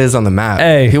know where that is on the map.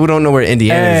 Hey. People don't know where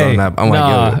Indiana is on the map. I'm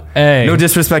like, yo, no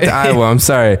disrespect to Iowa, I'm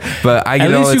sorry. But I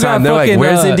get it all the time. They're like,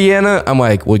 where's Indiana? I'm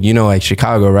like, well, you know, like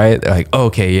Chicago, right? They're like, oh,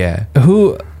 okay, yeah.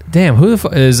 Who's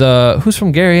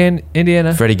from Gary,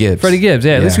 Indiana? Freddie Gibbs. Freddie Gibbs,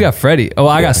 yeah. At least we got Freddie. Oh,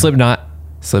 I got Slipknot.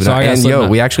 And yo,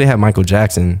 we actually have Michael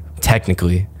Jackson,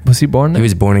 technically. Was he born there? He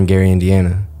was born in Gary,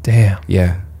 Indiana. Damn.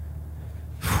 Yeah.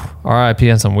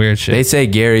 R.I.P. on some weird shit. They say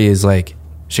Gary is like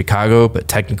Chicago, but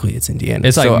technically it's Indiana.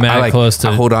 It's like so mad close to.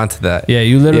 I hold on to that. Yeah,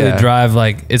 you literally drive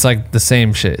like, it's like the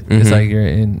same shit. Mm-hmm. It's like you're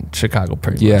in Chicago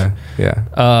pretty much.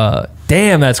 Yeah.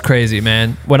 Damn, that's crazy,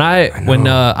 man. When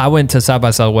I went to South by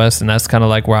Southwest, and that's kind of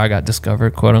like where I got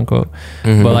discovered, quote unquote.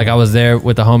 Mm-hmm. But like, I was there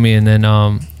with the homie, and then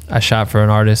I shot for an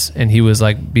artist, and he was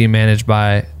like being managed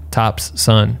by Top's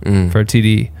son for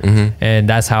TD, and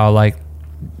that's how like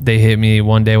they hit me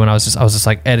one day when I was just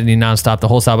like editing nonstop the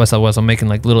whole South by Southwest. I'm making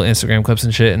like little Instagram clips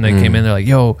and shit, and they came in, they're like,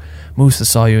 yo, Musa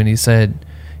saw you, and he said,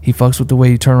 he fucks with the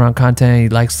way you turn around content. He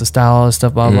likes the style, all this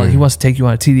stuff, blah, blah. He wants to take you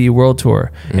on a TDE world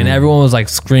tour. And everyone was like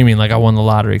screaming like I won the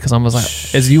lottery. Cause I was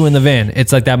like, it's you in the van.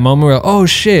 It's like that moment where, oh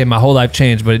shit, my whole life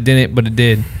changed, but it didn't, but it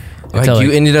did. Like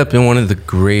you ended up in one of the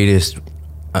greatest,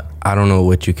 I don't know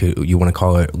what you want to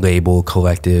call it, label,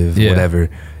 collective, whatever.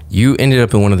 You ended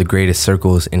up in one of the greatest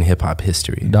circles in hip hop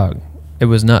history. Dog. It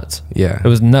was nuts. Yeah. It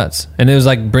was nuts. And it was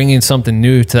like bringing something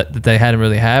new that they hadn't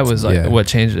really had was like what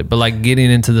changed it. But like getting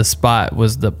into the spot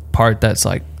was the part that's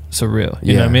like surreal.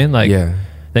 You know what I mean? Like,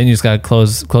 then you just got to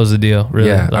close the deal. Really.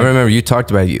 Yeah. Like, I remember you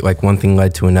talked about it, like one thing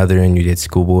led to another and you did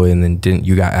Schoolboy and then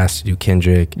you got asked to do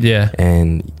Kendrick. Yeah.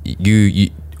 And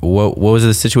you what was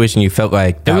the situation you felt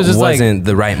like that wasn't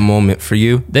the right moment for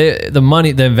you? The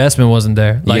money, the investment wasn't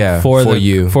there. Like for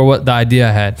what the idea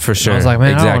I had. For sure. And I was like,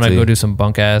 man, I don't want to go do some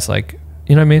bunk ass, like,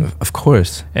 you know what I mean? Of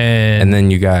course. And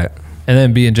then you got... And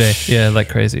then B&J. Yeah, like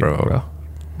crazy, bro.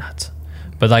 Nuts.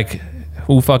 But like,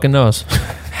 who fucking knows?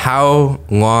 How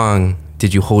long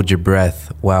did you hold your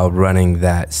breath while running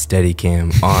that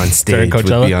Steadicam on stage with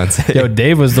Beyonce? Yo,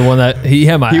 Dave was the one that he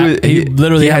had my he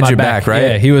literally had my your back, right?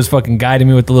 Yeah, he was fucking guiding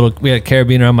me with the little, we had a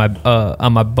carabiner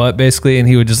on my butt basically, and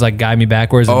he would just like guide me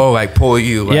backwards. Oh, like pull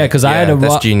you. Like, yeah, because I had to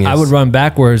that's genius. I would run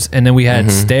backwards, and then we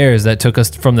had stairs that took us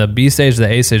from the B stage to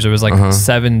the A stage. There was like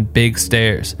 7 big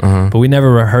stairs, but we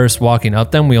never rehearsed walking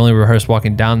up them. We only rehearsed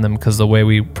walking down them because the way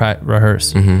we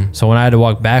rehearsed. So when I had to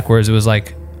walk backwards, it was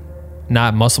like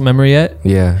not muscle memory yet.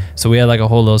 Yeah. So we had like a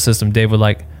whole little system. Dave would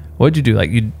like, what'd you do? Like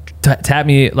you tap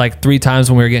me like 3 times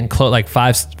when we were getting close, like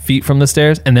 5 feet from the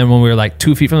stairs, and then when we were like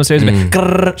 2 feet from the stairs,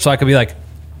 so I could be like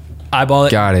eyeball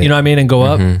it. Got it. You know what I mean? And go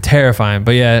up. Terrifying.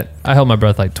 But yeah, I held my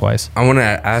breath like twice. I want to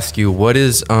ask you, what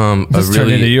is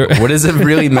what is a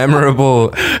really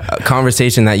memorable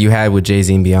conversation that you had with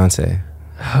Jay-Z and Beyonce?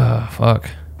 Fuck.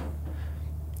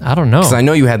 I don't know. Because I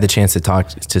know you had the chance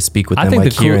to speak with them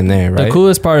like here and there, right? The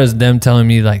coolest part is them telling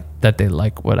me like that they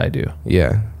like what I do.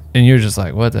 Yeah. And you're just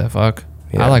like, what the fuck?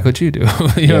 Yeah. I like what you do. You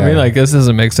know what I mean? Like, this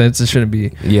doesn't make sense. It shouldn't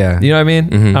be. Yeah. You know what I mean? I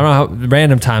don't know how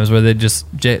random times where they just,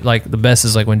 like the best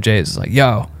is like when Jay is like,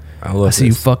 yo, I see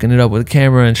you fucking it up with a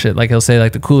camera and shit. Like he'll say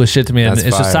like the coolest shit to me. And it's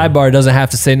just sidebar. It doesn't have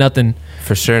to say nothing.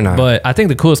 For sure not. But I think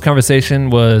the coolest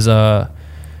conversation was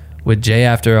with Jay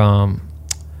after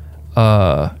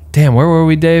damn, where were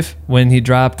we, Dave? When he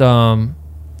dropped damn,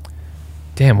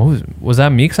 what was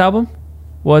that Meek's album?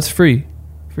 Well, it's free.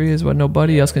 Free is what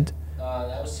nobody else can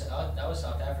that was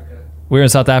South Africa. We were in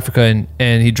South Africa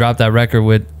and he dropped that record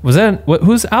with,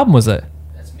 whose album was that?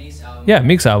 That's Meek's album. Yeah,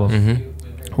 Meek's album.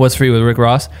 What's Free with Rick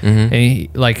Ross. And he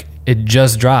like it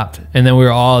just dropped, and then we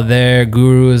were all there.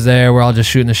 Guru was there. We're all just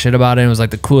shooting the shit about it. And it was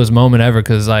like the coolest moment ever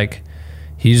because like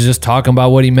he's just talking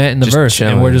about what he meant in the verse,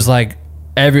 chilling. And we're just like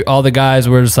all the guys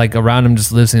were just like around him,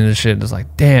 just listening to the shit, just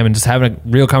like damn, and just having a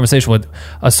real conversation with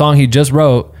a song he just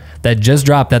wrote that just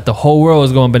dropped that the whole world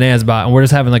was going bananas about, and we're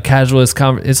just having like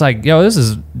casualist it's like, yo,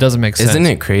 doesn't make sense. Isn't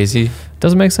it crazy?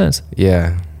 Doesn't make sense.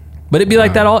 Yeah. But it'd be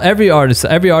like that every artist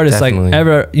definitely. like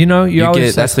ever, you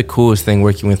always that's the coolest thing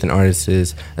working with an artist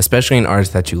is, especially an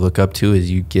artist that you look up to,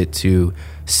 is you get to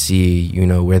see,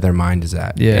 where their mind is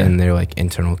at and their like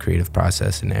internal creative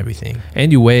process and everything.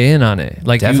 And you weigh in on it.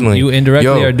 Like definitely. You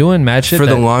indirectly are doing mad shit. For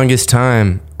the longest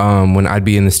time, when I'd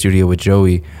be in the studio with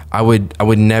Joey, I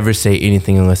would never say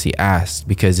anything unless he asked,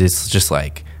 because it's just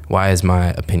like, why is my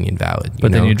opinion valid?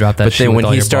 But then you drop that shit. But then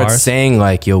when he starts saying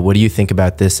like, yo, what do you think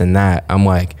about this and that? I'm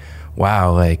like,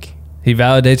 wow, like he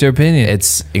validates your opinion.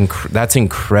 That's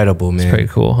incredible, man. It's pretty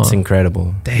cool, huh? It's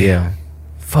incredible. Damn. Yeah.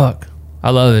 Fuck. I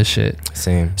love this shit.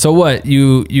 Same. So what?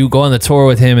 You go on the tour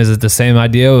with him? Is it the same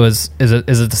idea? Is it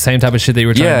the same type of shit that you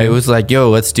were trying to do? Yeah, it was like,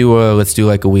 yo, let's do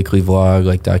like a weekly vlog,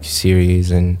 like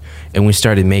docuseries, and we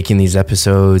started making these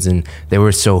episodes, and they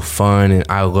were so fun, and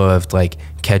I loved like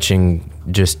catching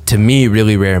just, to me,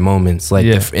 really rare moments. Like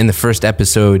in the first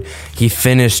episode, he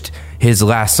finished his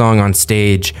last song on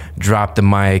stage, dropped the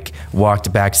mic,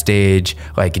 walked backstage,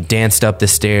 like danced up the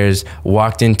stairs,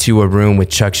 walked into a room with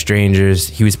Chuck Strangers.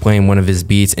 He was playing one of his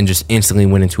beats and just instantly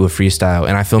went into a freestyle.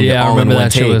 And I filmed it all in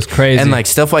one take. Shit was crazy. And like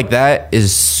stuff like that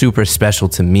is super special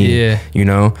to me. Yeah.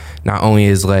 Not only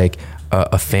is like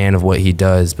a fan of what he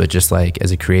does, but just like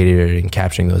as a creator and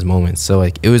capturing those moments. So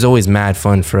like it was always mad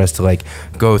fun for us to like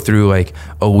go through like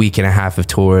a week and a half of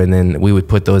tour, and then we would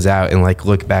put those out and like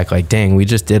look back like, dang, we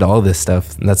just did all this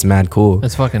stuff. And that's mad cool.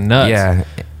 That's fucking nuts. Yeah.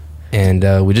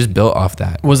 And we just built off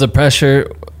that. Was the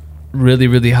pressure really,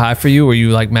 really high for you? Were you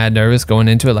like mad nervous going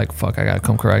into it? Like, fuck, I gotta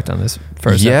come correct on this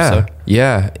first episode.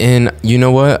 Yeah. And you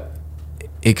know what?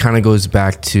 It kind of goes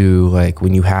back to like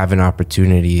when you have an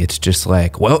opportunity, it's just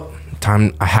like, well,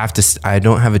 I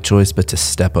don't have a choice but to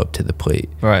step up to the plate.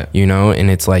 Right. You know, and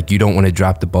it's like you don't want to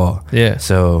drop the ball. Yeah.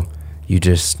 So you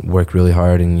just work really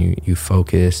hard and you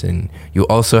focus, and you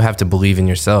also have to believe in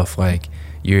yourself. Like,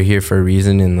 you're here for a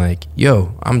reason, and like,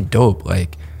 yo, I'm dope.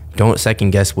 Like, don't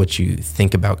second guess what you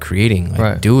think about creating. Like,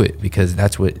 right. do it, because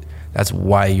that's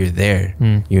why you're there,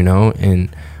 you know?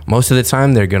 And most of the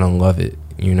time they're going to love it,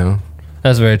 you know?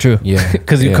 That's very true. Yeah.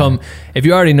 Because you come, if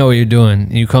you already know what you're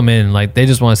doing, you come in, like, they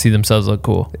just want to see themselves look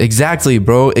cool. Exactly,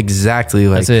 bro. Exactly.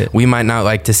 Like, that's it. We might not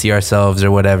like to see ourselves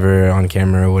or whatever on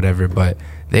camera or whatever, but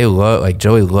they love, like,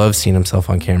 Joey loves seeing himself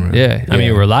on camera. Yeah. I mean, he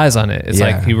relies on it. It's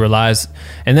like he relies.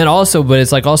 And then also, but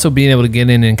it's like also being able to get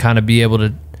in and kind of be able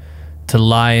to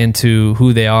lie into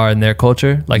who they are and their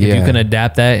culture. Like, if you can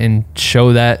adapt that and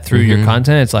show that through your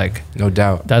content, it's like, no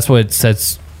doubt, that's what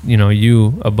sets, you know,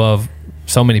 you above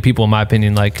so many people, in my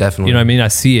opinion. Like, definitely, you know what I mean? I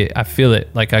see it, I feel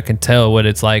it. Like, I can tell what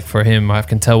it's like for him. I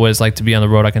can tell what it's like to be on the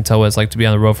road. I can tell what it's like to be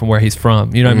on the road from where he's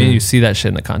from. You know what I mean? You see that shit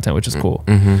in the content, which is cool.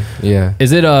 Yeah.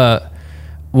 Is it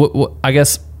I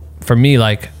guess for me,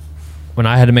 like, when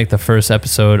I had to make the first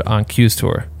episode on Q's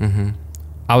tour,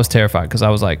 I was terrified because I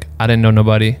was like, I didn't know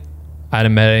nobody. I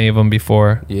hadn't met any of them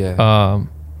before. Yeah.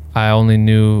 I only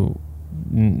knew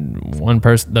one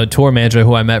person, the tour manager,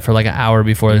 who I met for like an hour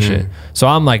before the shit. So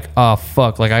I'm like, oh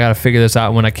fuck, like, I gotta figure this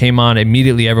out. When I came on,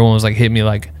 immediately everyone was like, hit me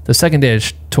like the second day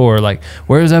of tour, like,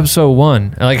 where's episode 1?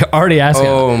 And like, already asking.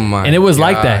 Oh my And it was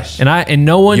like that, and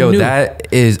no one knew. That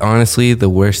is honestly the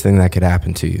worst thing that could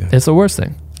happen to you. It's the worst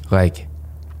thing. Like,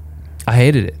 I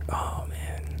hated it. Oh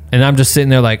man. And I'm just sitting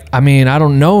there like, I mean, I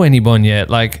don't know anyone yet.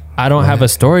 Like, I don't have a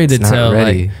story to tell.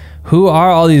 Like, who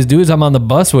are all these dudes I'm on the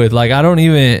bus with? Like, I don't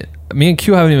even, me and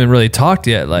Q haven't even really talked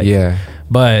yet. Like, yeah.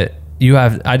 But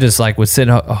I just like would sit in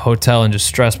a hotel and just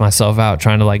stress myself out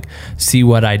trying to like see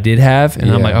what I did have.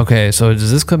 And I'm like, okay, so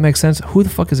does this clip make sense? Who the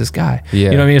fuck is this guy? Yeah.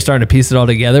 You know what I mean? You're starting to piece it all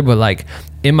together. But like,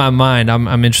 in my mind,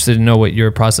 I'm interested to know what your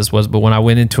process was. But when I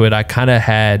went into it, I kind of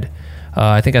had,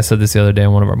 I think I said this the other day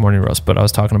in one of our morning roasts, but I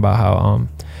was talking about how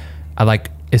I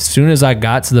like, as soon as I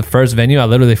got to the first venue, I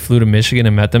literally flew to Michigan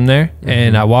and met them there.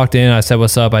 And I walked in, I said,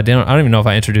 what's up? I don't even know if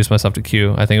I introduced myself to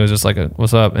Q. I think it was just like,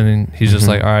 what's up? And then he's just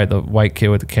like, all right, the white kid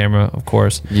with the camera, of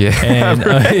course. Yeah. And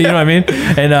you know what I mean?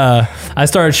 And I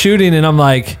started shooting, and I'm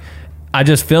like, I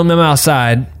just filmed them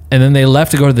outside, and then they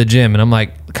left to go to the gym. And I'm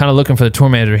like, kind of looking for the tour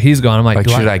manager. He's gone. I'm like,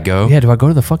 should I go? Yeah, do I go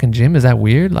to the fucking gym? Is that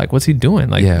weird? Like, what's he doing?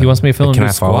 Like, he wants me to film him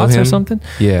do squats or something?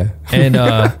 Yeah. And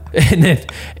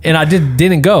and I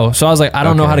didn't go. So I was like, I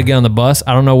don't know how to get on the bus.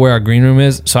 I don't know where our green room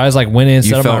is. So I was like, went in,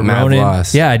 set up my Ronin.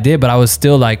 Lost. Yeah, I did, but I was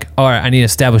still like, all right, I need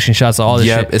establishing shots of all this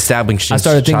shit. Establishing. I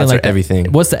started thinking like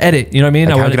everything. What's the edit? You know what I mean?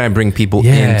 Like, how can I bring people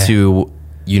into,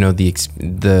 you know,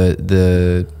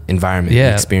 the environment,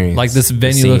 the experience? Like, this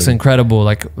venue looks incredible.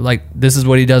 Like this is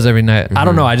what he does every night. I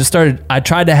don't know. I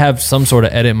tried to have some sort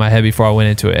of edit in my head before I went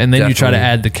into it, and then you try to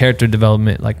add the character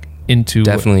development like into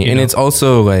definitely. And it's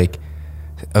also like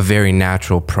a very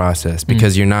natural process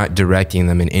because you're not directing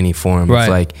them in any form. Right. It's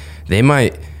like they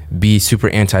might be super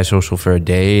antisocial for a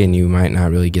day, and you might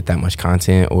not really get that much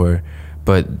content,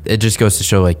 but it just goes to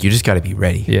show, like, you just got to be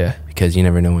ready. Yeah. Because you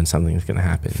never know when something's going to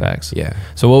happen. Facts. Yeah.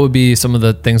 So what would be some of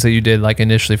the things that you did, like,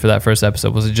 initially for that first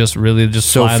episode? Was it just really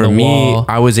just so fly for on the me, wall?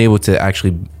 I was able to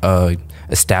actually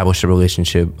establish a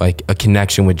relationship, like a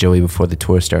connection with Joey before the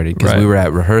tour started, because we were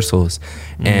at rehearsals,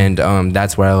 and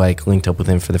that's where I like linked up with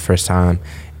him for the first time.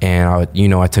 And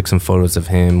I took some photos of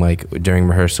him like during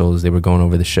rehearsals. They were going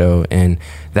over the show, and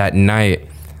that night,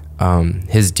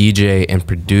 his DJ and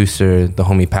producer, the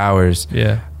homie Powers,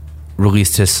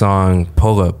 released his song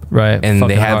 "Pull Up," right? And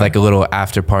they had hard. like a little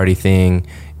after party thing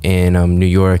in New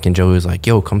York, and Joey was like,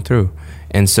 "Yo, come through."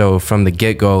 And so from the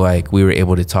get go, like, we were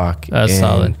able to talk. That's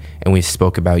solid. And we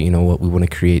spoke about, you know, what we want to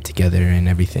create together and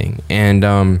everything.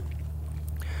 And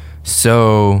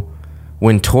so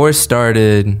when tour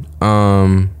started,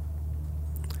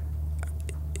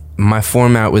 my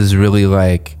format was really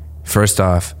like, first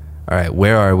off, all right,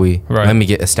 where are we? Right. Let me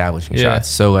get establishing shots.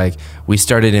 So like, we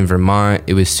started in Vermont.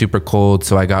 It was super cold,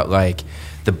 so I got like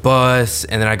the bus,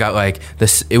 and then I got like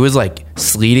this. It was like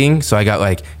sleeting, so I got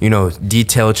like, you know,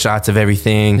 detailed shots of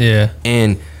everything. Yeah.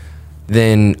 And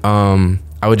then I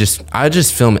would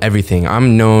just film everything.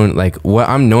 I'm known, like, what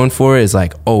I'm known for is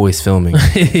like always filming.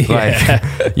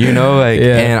 Like, you know, like,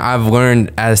 and I've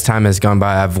learned as time has gone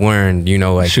by, I've learned, you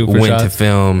know, like when to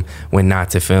film, when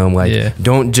not to film. Like,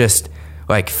 don't just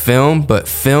like film, but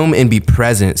film and be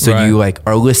present, so you like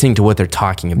are listening to what they're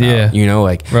talking about. You know,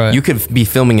 like you could be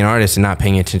filming an artist and not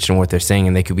paying attention to what they're saying,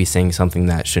 and they could be saying something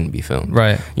that shouldn't be filmed.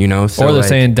 Right. You know, so or they're like,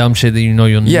 saying dumb shit that you know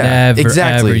you'll never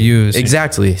ever use.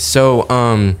 Exactly. So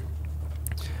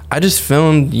I just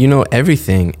filmed, you know,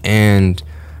 everything. And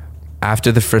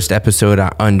after the first episode,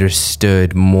 I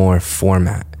understood more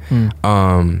format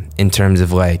in terms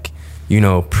of like, you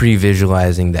know,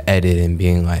 pre-visualizing the edit and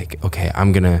being like, okay,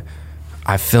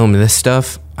 I filmed this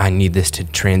stuff. I need this to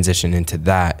transition into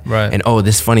that. Right. And oh,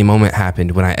 this funny moment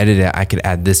happened. When I edit it, I could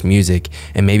add this music,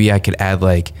 and maybe I could add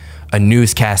like a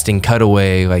newscasting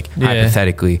cutaway, like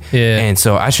hypothetically. Yeah. And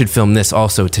so I should film this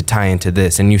also to tie into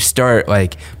this. And you start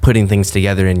like putting things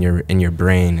together in your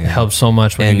brain. It helps so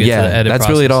much when you get to the edit that's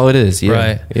process. really all it is. Yeah.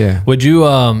 Right. Yeah. Would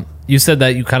you you said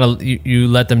that you kind of you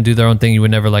let them do their own thing, you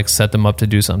would never like set them up to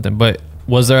do something, but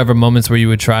was there ever moments where you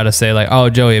would try to say like, oh,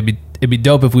 Joey, it'd be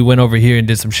dope if we went over here and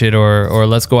did some shit, or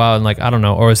let's go out and like, I don't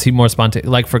know, or is he more spontaneous?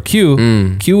 Like for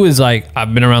Q, Q is like,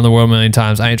 I've been around the world a million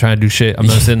times, I ain't trying to do shit, I'm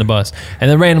gonna sit in the bus, and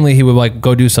then randomly he would like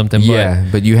go do something.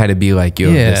 But you had to be like,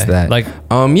 yo, this, that. Like,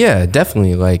 yeah,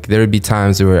 definitely. Like there would be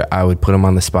times where I would put him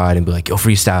on the spot and be like, yo,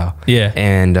 freestyle. Yeah.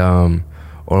 And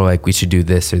or like we should do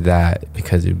this or that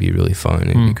because it'd be really fun,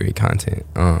 it'd be great content.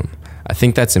 I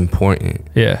think that's important.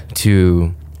 Yeah.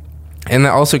 And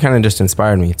that also kind of just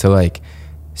inspired me to like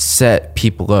set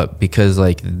people up, because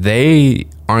like they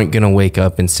aren't gonna wake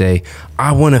up and say,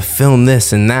 I want to film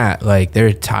this and that. Like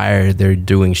they're tired, they're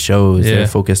doing shows, they're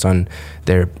focused on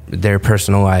their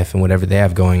personal life and whatever they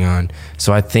have going on.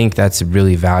 So I think that's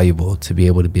really valuable to be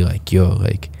able to be like, yo,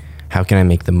 like how can I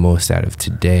make the most out of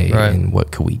today, and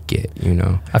what could we get, you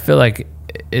know? I feel like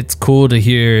it's cool to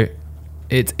hear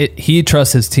he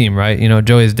trusts his team, right? You know,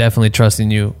 Joey's definitely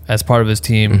trusting you as part of his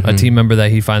team, a team member that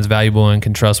he finds valuable and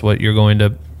can trust what you're going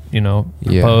to, you know,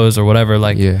 propose or whatever.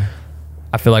 Like,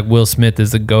 I feel like Will Smith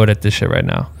is the GOAT at this shit right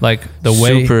now. Like the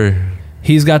way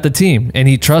he's got the team and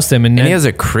he trusts him, and he has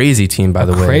a crazy team, by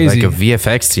the way, like a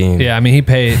VFX team. Yeah, I mean,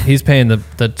 he's paying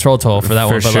the toll for that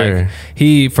one, but sure. like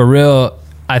he for real.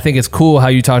 I think it's cool how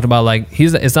you talked about like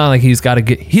it's not like he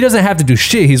doesn't have to do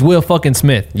shit. He's Will fucking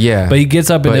Smith. Yeah. But he gets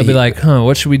up and he'll be like,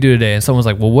 what should we do today? And someone's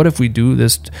like, well, what if we do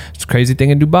this crazy thing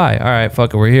in Dubai? All right,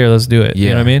 fuck it, we're here, let's do it. Yeah. You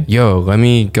know what I mean? Yo, let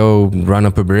me go run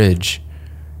up a bridge.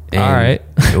 And all right.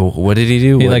 What did he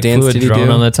do? He what like dance flew a did he drone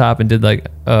do? on the top and did like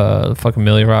fucking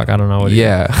Millie Rock. I don't know what he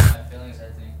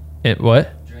did.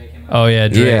 What? Oh yeah,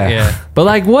 Drake. Yeah. But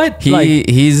like what?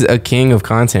 He's a king of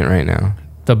content right now.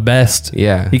 The best.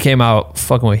 Yeah. He came out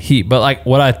fucking with heat. But like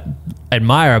what I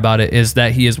admire about it is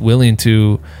that he is willing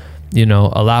to, you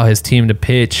know, allow his team to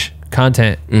pitch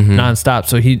content nonstop.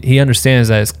 So he understands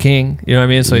that it's king, you know what I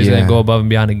mean? So he's gonna go above and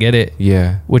beyond to get it.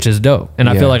 Yeah. Which is dope. And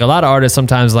I feel like a lot of artists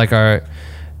sometimes like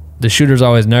the shooter's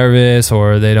always nervous,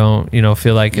 or they don't, you know,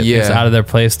 feel like it's out of their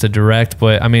place to direct.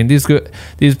 But I mean, these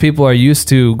people are used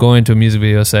to going to a music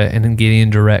video set and then getting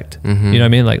direct. You know what I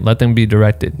mean? Like let them be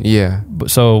directed. Yeah.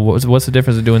 So what's the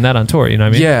difference of doing that on tour? You know what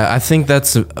I mean? Yeah, I think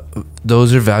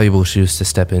those are valuable shoes to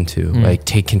step into. Like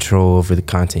take control over the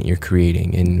content you're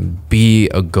creating and be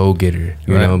a go-getter.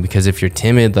 You know, because if you're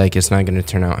timid, like it's not going to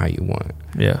turn out how you want.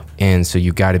 Yeah. And so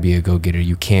you got to be a go-getter.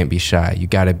 You can't be shy. You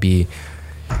got to be,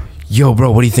 yo,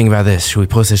 bro, what do you think about this? Should we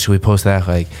post this? Should we post that?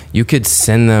 Like, you could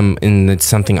send them, and it's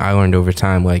something I learned over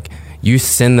time. Like, you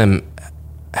send them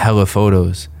hella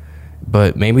photos,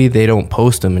 but maybe they don't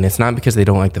post them, and it's not because they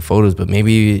don't like the photos, but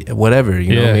maybe whatever,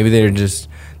 you know, maybe they're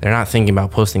not thinking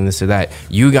about posting this or that.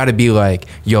 You got to be like,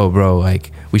 yo, bro,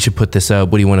 like, we should put this up.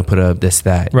 What do you want to put up? This,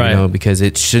 that, you know, because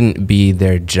it shouldn't be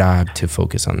their job to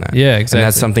focus on that. Yeah, exactly. And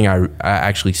that's something I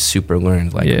actually super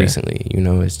learned, like, recently, you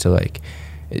know, is to, like,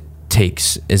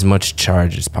 takes as much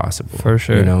charge as possible, for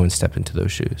sure, you know, and step into those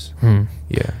shoes.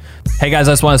 Yeah. Hey guys,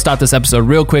 I just want to stop this episode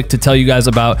real quick to tell you guys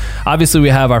about, obviously we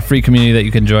have our free community that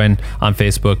you can join on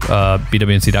Facebook,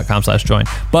 bwnc.com/join,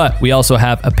 but we also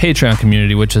have a Patreon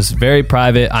community, which is very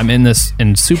private. I'm in this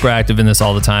and super active in this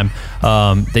all the time,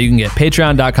 that you can get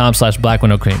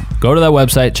patreon.com/blackwindowcream. Go to that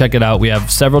website, check it out. We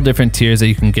have several different tiers that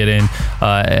you can get in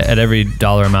at every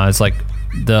dollar amount. It's like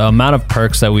the amount of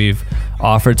perks that we've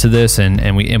offered to this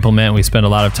and we implement. We spend a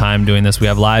lot of time doing this. We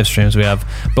have live streams, we have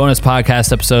bonus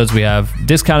podcast episodes, we have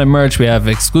discounted merch, we have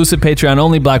exclusive Patreon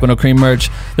only Black Window Cream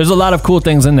merch. There's a lot of cool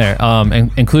things in there,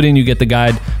 including you get the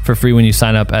guide for free when you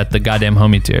sign up at the goddamn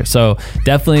homie tier. So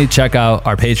definitely check out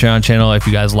our Patreon channel if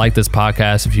you guys like this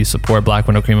podcast, if you support Black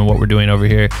Window Cream and what we're doing over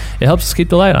here. It helps us keep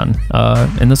the light on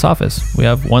in this office. We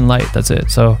have one light, that's it.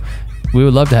 So we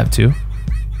would love to have two.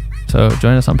 So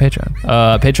join us on Patreon.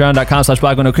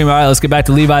 Patreon.com/blackwindowcream. All right, let's get back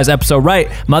to Levi's episode right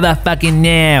motherfucking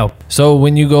now. So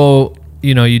when you go,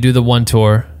 you know, you do the one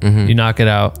tour, you knock it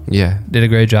out. Yeah. Did a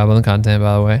great job on the content,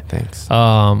 by the way. Thanks.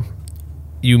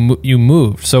 You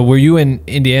moved. So were you in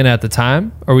Indiana at the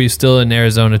time, or were you still in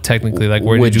Arizona technically? Like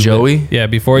where with did you Joey? Live? Yeah,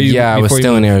 before you. Yeah, I was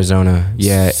still in Arizona.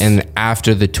 Yeah, and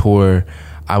after the tour,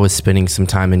 I was spending some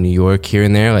time in New York here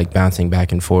and there, like bouncing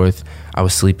back and forth. I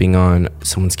was sleeping on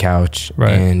someone's couch,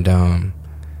 Right.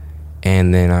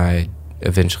 And then I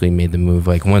eventually made the move.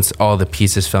 Like once all the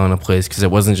pieces fell into place, because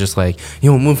it wasn't just like,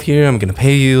 move here, I'm gonna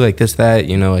pay you, like this, that,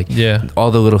 like Yeah.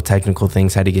 all the little technical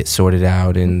things had to get sorted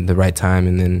out in the right time.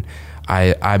 And then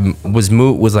I was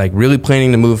like really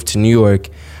planning to move to New York.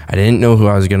 I didn't know who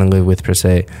I was gonna live with per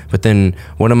se, but then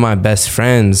one of my best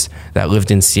friends that lived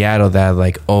in Seattle that I've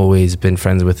like always been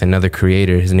friends with, another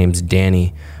creator, his name's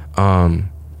Danny.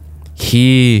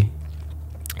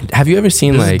 Have you ever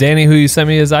seen This like is Danny, who you sent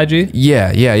me his IG?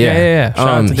 Yeah. Shout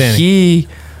out to Danny. He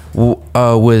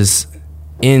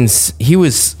he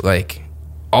was like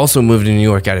also moved to New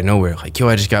York out of nowhere. Like,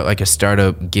 I just got like a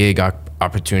startup gig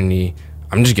opportunity.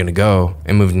 I'm just gonna go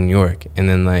and move to New York. And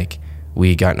then like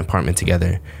we got an apartment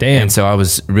together. Damn. And so I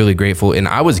was really grateful. And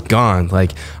I was gone.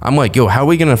 Like, I'm like, how are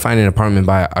we gonna find an apartment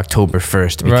by October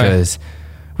 1st? Because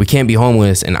we can't be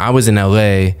homeless. And I was in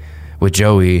LA with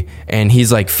Joey, and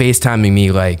he's like FaceTiming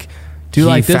me like, do you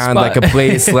like this found spot? like a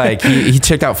place. Like he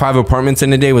checked out 5 apartments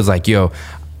in a day, was like,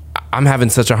 I'm having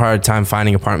such a hard time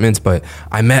finding apartments, but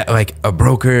I met like a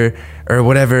broker or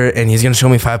whatever, and he's gonna show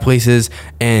me 5 places,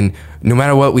 and no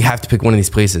matter what, we have to pick one of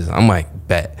these places. I'm like,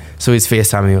 bet. So he's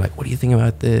FaceTiming me like, what do you think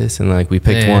about this? And like we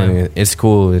picked one, and it's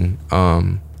cool. And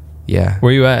yeah.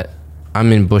 Where you at?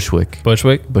 I'm in Bushwick.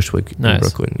 Bushwick In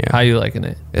Brooklyn. Yeah. How you liking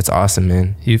it? It's awesome,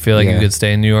 man. You feel like you could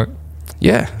stay in New York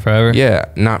Yeah. forever? Yeah,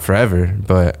 not forever,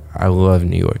 but I love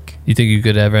New York. You think you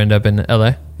could ever end up in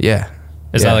LA? Yeah.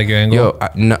 Is that like your angle?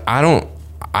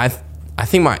 I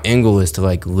think my angle is to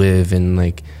like live in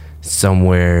like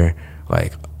somewhere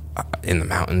like in the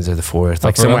mountains or the forest,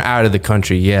 like for somewhere real? out of the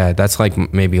country. Yeah, that's like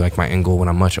maybe like my angle when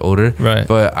I'm much older. Right.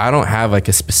 But I don't have like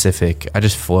a specific. I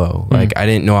just flow. Like I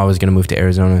didn't know I was gonna move to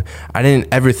Arizona. I didn't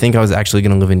ever think I was actually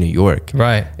gonna live in New York.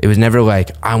 Right. It was never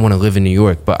like I want to live in New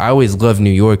York, but I always loved New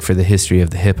York for the history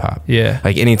of the hip hop. Yeah.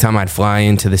 Like anytime I'd fly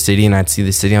into the city and I'd see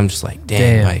the city, I'm just like,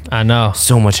 damn. Like I know.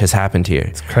 so much has happened here.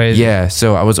 It's crazy. Yeah,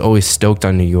 so I was always stoked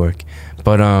on New York,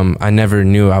 but I never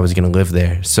knew I was gonna live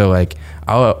there. So like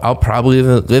I'll probably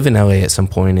live in LA at some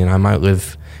point, and I might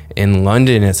live in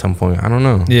London at some point. I don't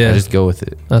know. Yeah. I just go with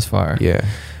it. That's fire. Yeah.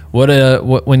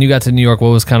 What when you got to New York, what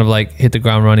was kind of like hit the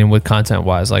ground running with content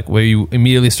wise? Like, were you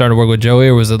immediately starting to work with Joey,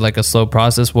 or was it like a slow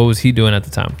process? What was he doing at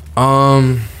the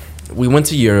time? We went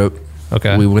to Europe.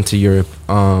 Okay. We went to Europe.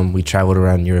 We traveled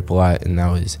around Europe a lot, and that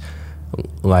was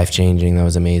life changing. That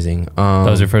was amazing. That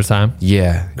was your first time?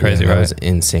 Yeah. Crazy, that right? was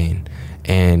insane.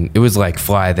 And it was like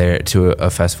fly there to a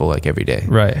festival like every day.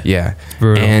 Right. Yeah.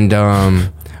 Brutal.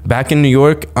 And back in New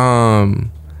York,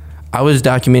 I was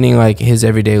documenting like his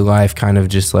everyday life, kind of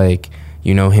just like,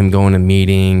 him going to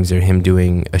meetings or him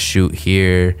doing a shoot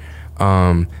here.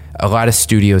 A lot of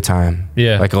studio time.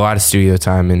 Yeah. Like a lot of studio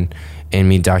time, and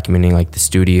me documenting like the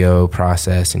studio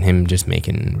process, and him just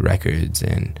making records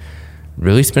and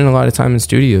really spending a lot of time in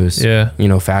studios. Yeah.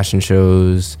 Fashion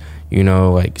shows,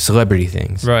 like celebrity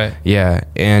things. Right. Yeah.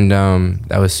 And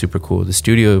that was super cool. The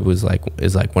studio is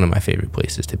like one of my favorite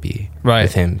places to be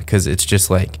with him, because it's just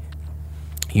like,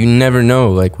 you never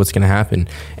know like what's gonna happen.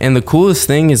 And the coolest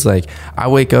thing is like, I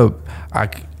wake up,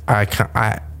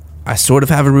 I sort of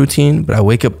have a routine, but I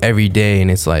wake up every day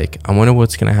and it's like, I wonder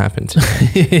what's gonna happen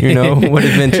today. What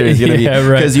adventure is gonna be?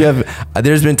 Because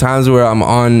there's been times where I'm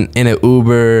in an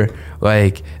Uber,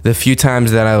 like the few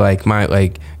times that I like might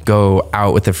like go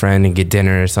out with a friend and get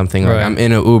dinner or something. Like I'm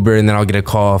in an Uber, and then I'll get a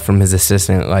call from his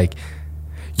assistant like,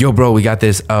 yo bro, we got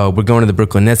this, we're going to the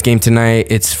Brooklyn Nets game tonight,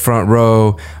 it's front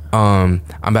row, I'm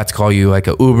about to call you like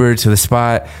a Uber to the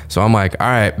spot. So I'm like, all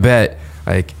right, bet.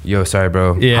 Like, yo, sorry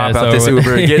bro, hop out this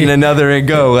Uber, get in another and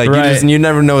go. Like you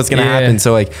never know what's gonna happen.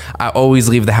 So like I always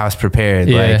leave the house prepared.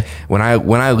 Like when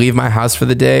I leave my house for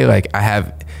the day, like I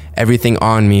have everything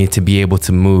on me to be able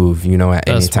to move, at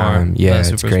any time. Yeah,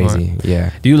 it's crazy. Smart.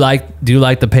 Yeah. Do you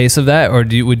like the pace of that, or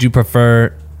would you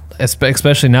prefer,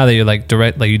 especially now that you're like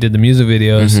direct, like you did the music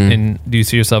videos, and do you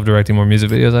see yourself directing more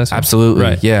music videos? I assume? Absolutely.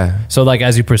 Right. Yeah. So like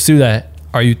as you pursue that,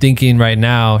 are you thinking right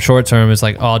now short term is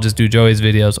like, I'll just do Joey's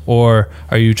videos, or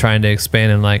are you trying to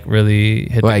expand and like really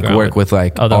hit like the ground work with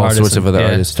like other all artists sorts of other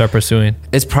artists? Start pursuing.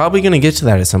 It's probably gonna get to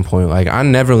that at some point. Like I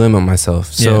never limit myself.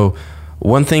 So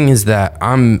one thing is that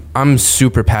I'm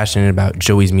super passionate about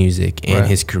Joey's music and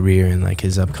his career and like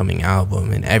his upcoming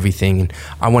album and everything, and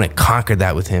I want to conquer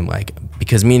that with him, like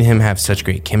because me and him have such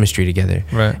great chemistry together,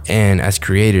 and as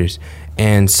creators.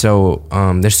 And so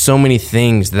there's so many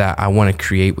things that I want to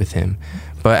create with him,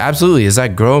 But absolutely, as I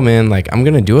grow, man, like I'm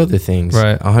gonna do other things.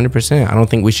 Right. 100%. I don't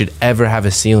think we should ever have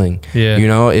a ceiling. Yeah. You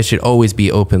know, it should always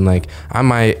be open. Like I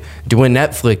might do a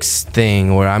Netflix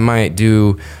thing, or I might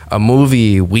do a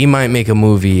movie. We might make a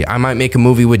movie. I might make a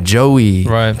movie with Joey.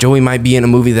 Right. Joey might be in a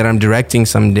movie that I'm directing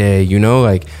someday. You know,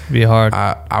 like Be hard.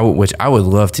 which I would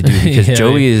love to do because Yeah,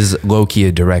 Joey is low key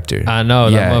a director. I know.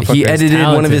 That Yeah, motherfucker he is edited one of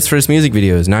talented. his first music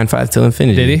videos, 9-5 Till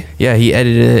Infinity. Did he? Yeah, he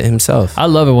edited it himself. I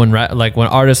love it when when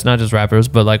artists, not just rappers,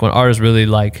 but like when artists really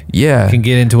like can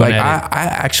get into like an edit. I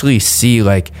actually see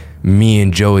like me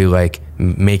and Joey like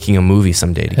making a movie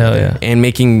someday together. Hell yeah. And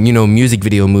making, you know, music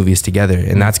video movies together,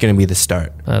 and that's gonna be the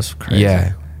start. That's crazy.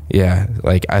 Yeah,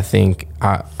 like I think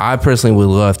I personally would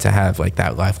love to have like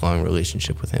that lifelong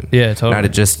relationship with him. Yeah, totally.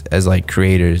 Not just as like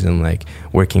creators and like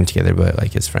working together, but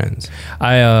like as friends.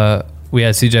 We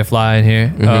had CJ Fly in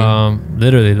here.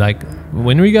 Literally, like,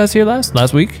 when were you guys here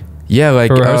last week? Yeah, like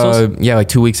For rehearsals? like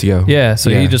 2 weeks ago. Yeah, so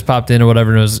he just popped in or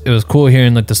whatever, and it was cool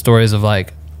hearing like the stories of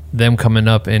like them coming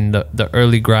up in the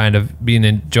early grind of being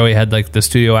in. Joey had like the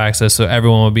studio access, so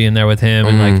everyone would be in there with him,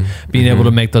 and like being able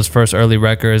to make those first early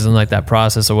records and like that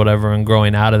process or whatever, and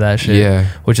growing out of that shit. Yeah.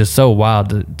 Which is so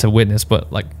wild to witness.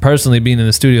 But like personally, being in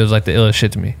the studio is like the illest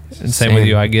shit to me. And same with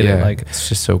you, I get it. Like it's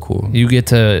just so cool. you get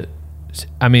to,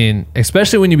 I mean,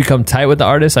 especially when you become tight with the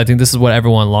artist, I think this is what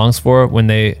everyone longs for when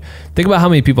they think about how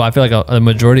many people. I feel like a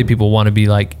majority of people want to be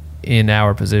like in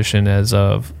our position as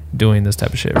of doing this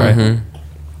type of shit, right?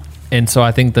 And so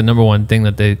I think the number one thing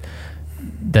that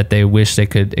they wish they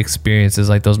could experience is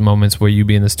like those moments where you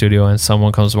be in the studio and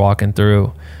someone comes walking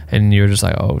through and you're just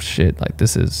like, oh shit, like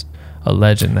this is a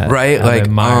legend that Right, I like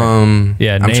admire.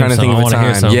 Yeah, I'm trying to think of a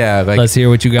time. Yeah, like let's hear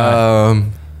what you got.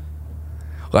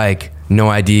 Like No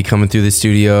ID coming through the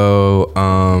studio,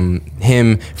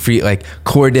 him free like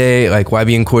Corday, like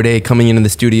YB and Corday coming into the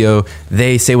studio.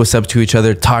 They say what's up to each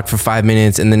other, talk for 5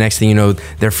 minutes, and the next thing you know,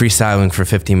 they're freestyling for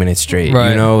 15 minutes straight.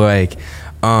 Right. You know, like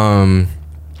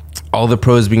all the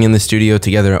pros being in the studio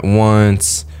together at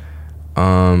once.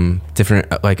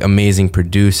 Different like amazing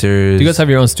producers. Do you guys have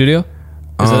your own studio?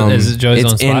 Is it Joey's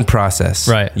own it's spot? in process.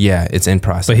 Right. Yeah, it's in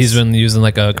process. But he's been using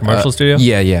like a commercial studio?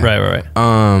 Yeah. Right.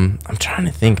 I'm trying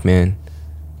to think, man.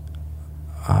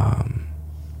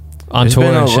 On tour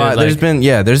and shit.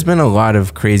 Like, there's been a lot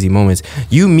of crazy moments.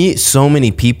 You meet so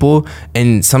many people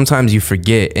and sometimes you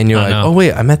forget and you're I like, know. oh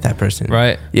wait, I met that person.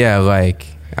 Right. Yeah, like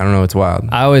I don't know, it's wild.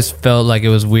 I always felt like it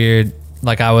was weird.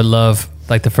 Like I would love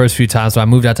like the first few times when I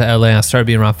moved out to LA and I started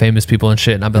being around famous people and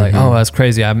shit, and I'd be like, oh, that's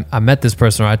crazy. I met this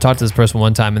person, or I talked to this person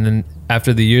one time, and then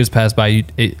after the years pass by,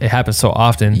 it happens so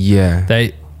often. Yeah.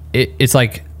 That it's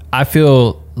like I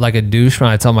feel like a douche when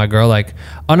I tell my girl like,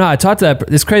 oh no, I talked to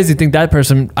this crazy thing, that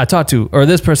person I talked to, or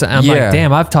this person, and I'm like,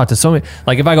 damn, I've talked to so many.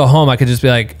 Like if I go home, I could just be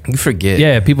like, You forget.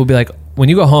 yeah, people be like, when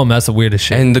you go home, that's the weirdest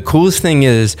shit. And the coolest thing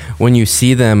is when you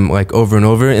see them like over and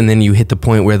over, and then you hit the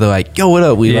point where they're like, "Yo, what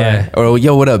up, Levi?" Yeah. Or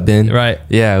 "Yo, what up, Ben?" Right.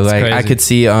 Yeah, It's like crazy. I could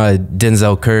see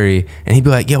Denzel Curry, and he'd be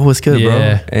like, "Yo, what's good,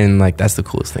 Yeah. bro?" And like that's the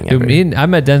coolest thing Dude, ever. I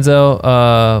met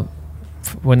Denzel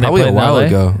when they Probably played a while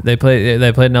in LA. ago. They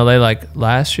played in LA like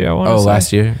last year. I want to say.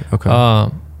 Last year. Okay.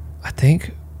 I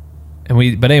think.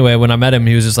 But anyway, when I met him,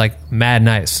 he was just like mad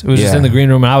nice. It was just Yeah. in the green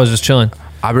room, and I was just chilling.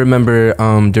 I remember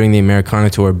during the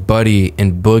Americana tour, Buddy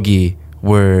and Boogie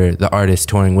were the artists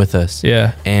touring with us.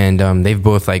 Yeah. And they've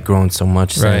both like grown so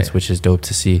much since, Right. which is dope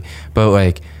to see. But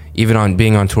like even on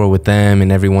being on tour with them,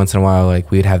 and every once in a while, like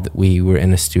we were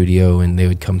in a studio and they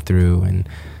would come through, and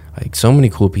like so many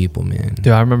cool people, man.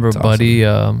 Dude, I remember It's Buddy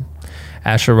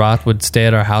Asher Roth would stay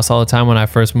at our house all the time when I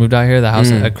first moved out here. The house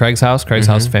at Craig's house. Craig's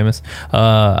house is famous.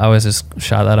 I always just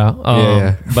shout that out.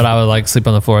 Yeah. But I would like sleep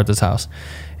on the floor at this house.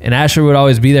 And Asher would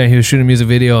always be there. He was shooting a music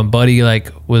video, and Buddy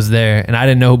like was there, and I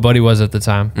didn't know who Buddy was at the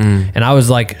time. And I was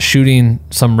like shooting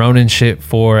some Ronin shit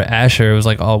for Asher. It was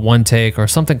like a one take or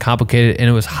something complicated, and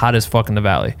it was hot as fuck in the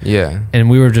valley. Yeah. And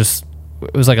we were just,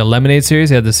 it was like a Lemonade series.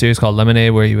 He had this series called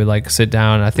Lemonade where he would like sit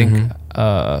down. And I think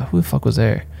who the fuck was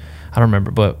there? I don't remember.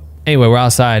 But anyway, we're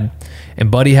outside, and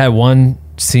Buddy had one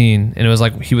scene, and it was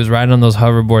like he was riding on those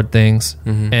hoverboard things,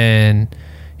 and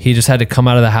he just had to come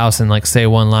out of the house and like say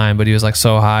one line, but he was like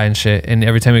so high and shit. And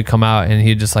every time he'd come out, and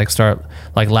he'd just like start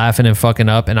like laughing and fucking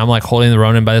up. And I'm like holding the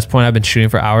Ronin. By this point, I've been shooting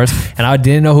for hours, and I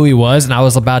didn't know who he was. And I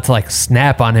was about to like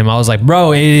snap on him. I was like,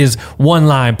 bro, it is one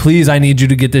line. Please, I need you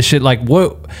to get this shit. Like,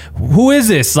 what? Who is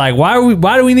this? Like, why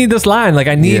do we need this line? Like,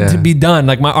 I need to be done.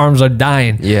 Like, my arms are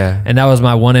dying. Yeah. And that was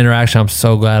my one interaction. I'm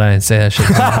so glad I didn't say that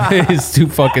shit. He's too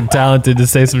fucking talented to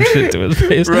say some shit to his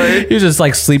face. Right. He was just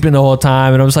like sleeping the whole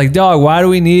time. And I was like, dog, why do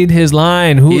we need need his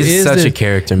line. Who is He's such this? a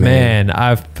character, man.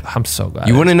 I'm so glad.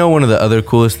 You want to know one of the other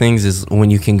coolest things is when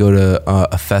you can go to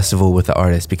a festival with the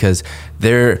artist, because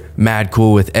they're mad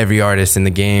cool with every artist in the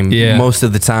game most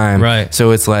of the time. Right.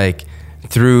 So it's like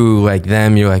through like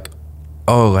them, you're like,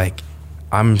 oh, like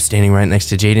I'm standing right next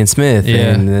to Jaden Smith.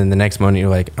 Yeah. And then the next moment you're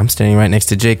like, I'm standing right next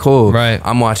to J. Cole. Right.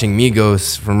 I'm watching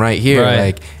Migos from right here. Right.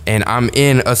 Like, and I'm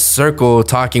in a circle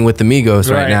talking with the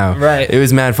Migos right now. Right. It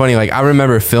was mad funny. Like I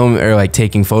remember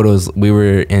taking photos. We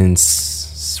were in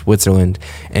Switzerland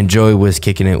and Joey was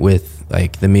kicking it with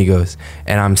like the Migos,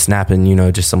 and I'm snapping, you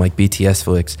know, just some like BTS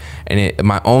flicks. And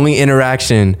my only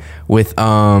interaction with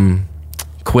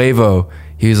Quavo,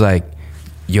 he was like,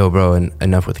 yo bro,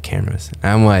 enough with the cameras.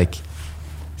 And I'm like,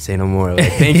 say no more.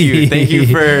 Like, thank you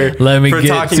for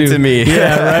talking to me.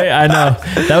 Yeah, right. I know.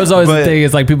 That was always the thing.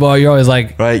 It's like you're always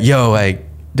like, right, yo, like,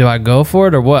 do I go for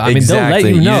it or what? I mean, they'll let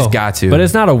you know. You just got to. But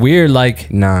it's not a weird like,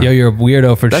 yo, you're a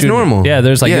weirdo for That's shooting. normal. Yeah,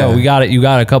 there's like, yo, we got it. You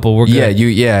got a couple. We're good.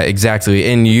 Yeah,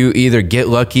 exactly. And you either get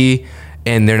lucky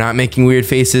and they're not making weird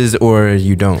faces, or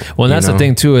you don't. Well, that's the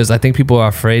thing too, is I think people are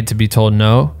afraid to be told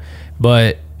no,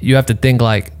 but you have to think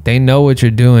like they know what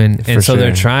you're doing, and so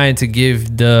they're trying to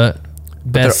give the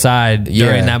best side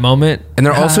during that moment, and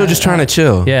they're also just trying to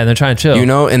chill. Yeah, they're trying to chill, you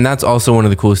know. And that's also one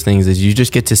of the coolest things, is you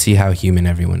just get to see how human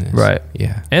everyone is. Right.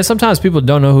 Yeah. And sometimes people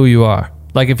don't know who you are.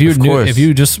 Like if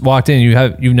you just walked in,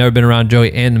 you've never been around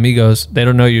Joey and Amigos, they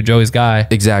don't know you're Joey's guy.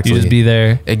 Exactly. You just be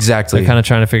there. Exactly. They're kind of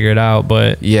trying to figure it out,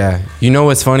 but yeah. You know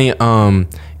what's funny?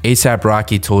 ASAP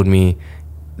Rocky told me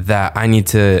that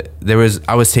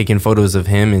I was taking photos of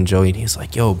him and Joey, and he's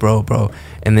like, yo bro,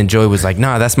 and then Joey was like,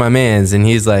 nah, that's my man's, and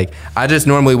he's like, I just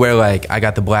normally wear like, I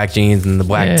got the black jeans and the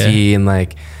black tee, and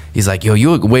like, he's like, yo, you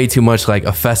look way too much like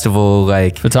a festival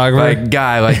like photographer, like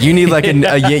guy, like you need like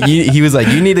he was like,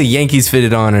 you need a Yankees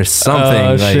fitted on or something.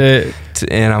 Oh, like, shit.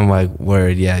 And I'm like,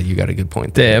 word, yeah, you got a good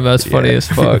point there. Damn, that's funny as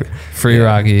fuck. Free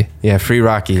Rocky. Yeah, free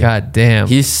Rocky. God damn,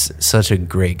 he's such a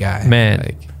great guy, man.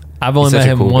 Like, I've only met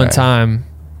him one time,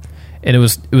 and it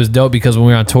was dope because when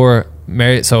we were on tour,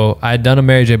 so I had done a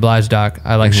Mary J. Blige doc.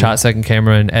 I like shot second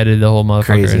camera and edited the whole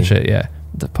motherfucker and shit. Yeah,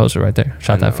 the poster right there.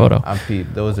 Shot that photo.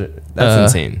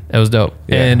 That's insane. It was dope.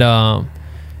 Yeah.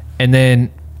 And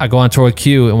then I go on tour with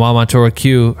Q, and while I'm on tour with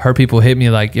Q, her people hit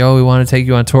me like, yo, we want to take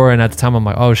you on tour. And at the time I'm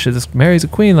like, oh shit, this Mary's a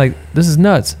queen. Like, this is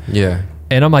nuts. Yeah.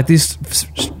 And I'm like, these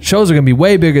shows are gonna be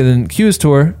way bigger than Q's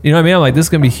tour. You know what I mean? I'm like, this is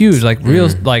gonna be huge, like real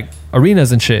like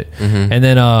arenas and shit. And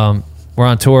then we're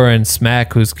on tour, and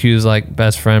Smack, who's Q's like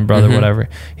best friend, brother, whatever,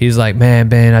 he's like, man,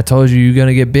 Ben, I told you're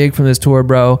gonna get big from this tour,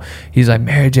 bro. He's like,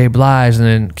 Mary J. Blige. And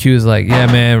then Q's like, yeah,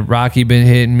 man, Rocky been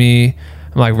hitting me.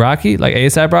 I'm like, Rocky? Like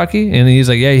ASAP Rocky? And he's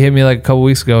like, yeah, he hit me like a couple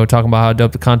weeks ago talking about how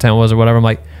dope the content was or whatever. I'm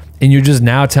like, and you're just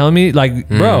now telling me, like,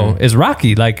 bro, it's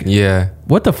Rocky. Like, yeah,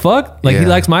 what the fuck? Like, he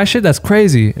likes my shit? That's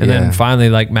crazy. And then finally,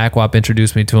 like, MacWap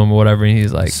introduced me to him or whatever, and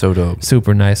he's like, so dope.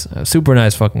 Super nice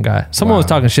fucking guy. Someone was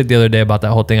talking shit the other day about that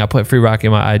whole thing. I put Free Rocky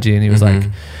in my IG, and he was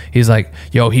like,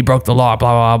 yo, he broke the law,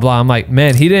 blah, blah, blah. I'm like,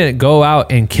 man, he didn't go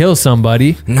out and kill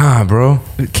somebody. Nah, bro.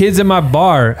 Kids in my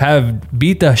bar have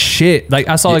beat the shit. Like,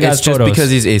 I saw the guy's photos. It's just because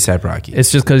he's ASAP Rocky.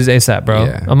 It's just because he's ASAP, bro.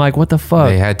 Yeah. I'm like, what the fuck?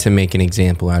 They had to make an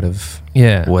example out of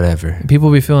whatever.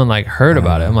 People be feeling like hurt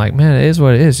about it. I'm like, man, it is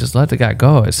what it is. Just let the guy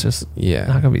go. It's just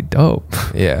not gonna be dope.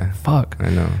 Yeah. Fuck. I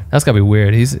know. That's gotta be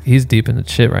weird. He's deep in the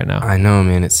shit right now. I know,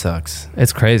 man. It sucks.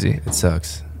 It's crazy. It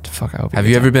sucks. Fuck. I hope. Have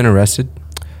you ever been arrested?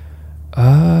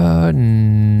 No.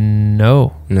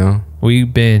 No.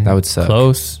 We've been that would suck.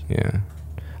 Close. Yeah.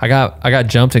 I got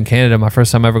jumped in Canada. My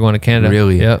first time ever going to Canada.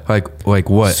 Really? Yep. Like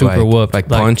what? Super whooped. Like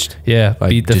punched? Yeah. Like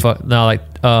beat the fuck. No, like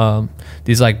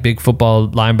these like big football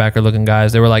linebacker looking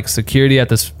guys. They were like security at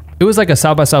this. It was like a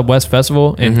South by Southwest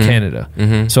festival in Canada.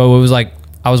 So it was like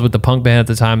I was with the punk band at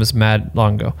the time. It's mad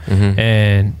long ago,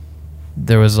 and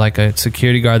there was like a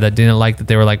security guard that didn't like that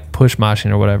they were like push moshing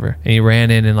or whatever, and he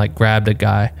ran in and like grabbed a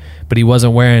guy, but he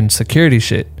wasn't wearing security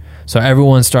shit. So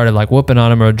everyone started like whooping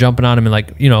on him or jumping on him and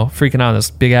like, you know, freaking out. This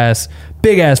big ass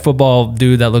football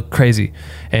dude that looked crazy,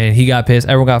 and he got pissed.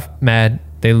 Everyone got mad.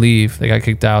 They leave. They got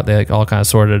kicked out. They like all kind of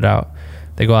sorted it out.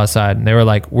 They go outside and they were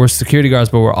like, we're security guards,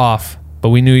 but we're off. But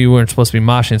we knew you weren't supposed to be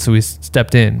moshing, so we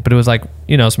stepped in. But it was like,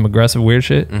 you know, some aggressive weird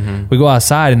shit. We go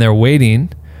outside and they're waiting,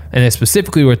 and they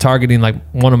specifically were targeting like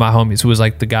one of my homies who was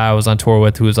like the guy I was on tour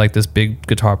with, who was like this big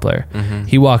guitar player.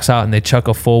 He walks out and they chuck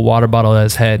a full water bottle at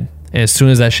his head. And as soon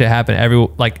as that shit happened,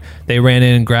 they ran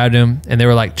in and grabbed him, and they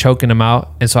were like choking him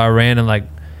out. And so I ran and like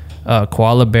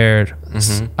koala bear.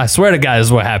 Mm-hmm. I swear to God, this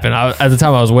is what happened. At the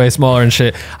time, I was way smaller and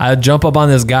shit. I jump up on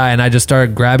this guy and I just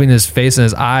started grabbing his face and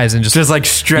his eyes and just like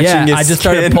stretching yeah, his I just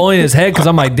started skin. pulling his head because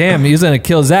I'm like, damn, he's gonna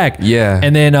kill Zach. Yeah.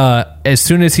 And then as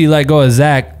soon as he let go of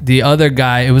Zach, the other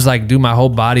guy, it was like, dude, my whole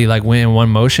body like went in one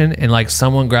motion, and like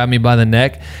someone grabbed me by the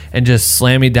neck and just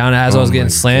slammed me down. As I was getting my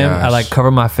slammed, I gosh. like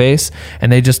covered my face, and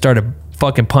they just started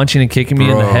fucking punching and kicking me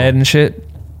in the Bro. head and shit.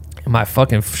 And my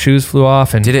fucking shoes flew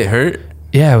off. And Did it hurt?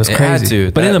 yeah, it was It crazy. had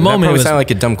to. But in the That moment, it probably was sounded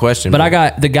like a dumb question. but I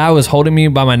got the guy was holding me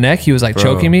by my neck. He was like Bro,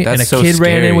 choking me, and a that's so kid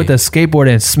ran in scary. with a skateboard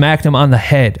and smacked him on the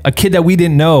head. A kid that we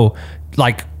didn't know,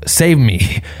 like, saved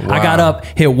me. I got Wow. up,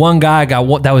 hit one guy, got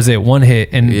one. That was it, one hit,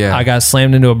 and Yeah. I got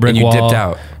slammed into a brick And you wall. dipped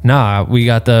out? Nah, we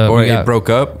got the. Or we got, it broke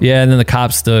up? Yeah, and then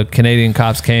the Canadian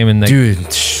cops came, and they, Dude,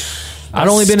 I'd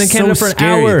only been in Canada for an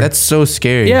scary. hour. That's so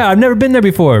scary. Yeah, I've never been there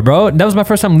before, bro. That was my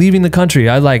first time leaving the country.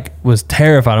 I like was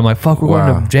terrified. I'm like, fuck, we're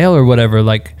Wow. going to jail or whatever.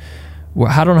 Like,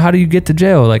 I don't know, how do you get to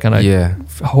jail? Like on a Yeah.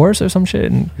 horse or some shit?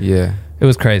 And Yeah. it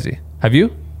was crazy. Have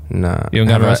you? Nah. You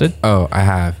got Have I- arrested? Oh, I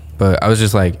have. But I was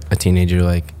just like a teenager,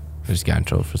 like, I just got in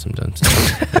trouble for some dumb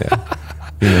stuff. Yeah.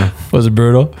 You know? Was it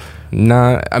brutal?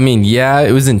 Nah, I mean, yeah,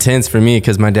 it was intense for me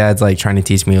because my dad's like trying to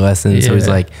teach me lessons. So he's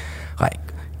Yeah. like,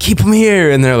 keep him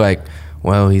here. And they're like,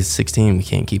 well, he's 16. We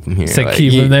can't keep him here. So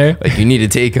keep him there? Like, you need to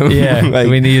take him. Yeah, Like,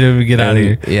 we need him to get out of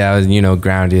here. Yeah, I was,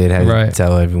 grounded. Had Right. to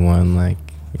tell everyone, like,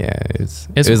 yeah, it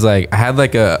It's- was like, I had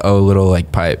like a little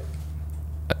like pipe.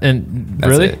 And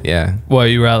That's really? it. Yeah. Well,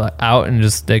 you were out and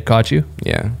just they caught you?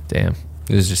 Yeah. Damn.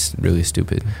 It was just really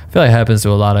stupid. I feel like it happens to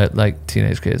a lot of like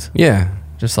teenage kids. Yeah.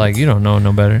 Just like, you don't know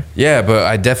no better. Yeah, but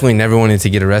I definitely never wanted to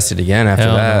get arrested again after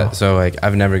Hell that. no. So like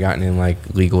I've never gotten in like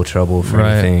legal trouble for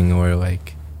Right. anything or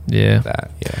like Yeah.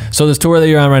 that. Yeah. So this tour that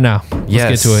you're on right now, let's Yes.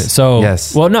 get to it. So,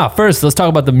 Yes. well, no, first let's talk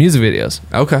about the music videos.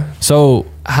 Okay. So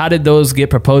how did those get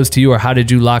proposed to you, or how did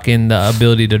you lock in the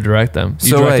ability to direct them? You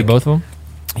So, directed like, both of them?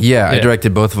 Yeah, I Yeah.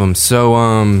 directed both of them. So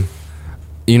I'm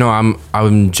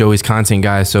Joey's content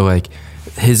guy, so like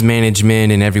his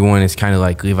management and everyone is kind of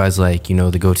like, Levi's like,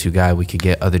 the go-to guy. We could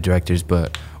get other directors,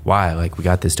 but why? Like, we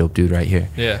got this dope dude right here.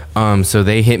 Yeah. So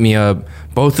they hit me up,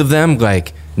 both of them,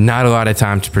 like not a lot of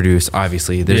time to produce,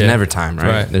 obviously. There's Yeah. never time, right?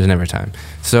 Right. There's never time.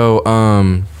 So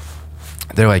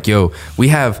they're like, yo,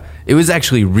 it was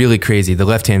actually really crazy, the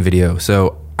Left Hand video.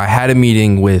 So I had a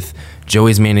meeting with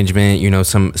Joey's management,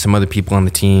 some other people on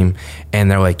the team, and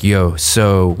they're like, yo,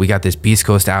 so we got this Beast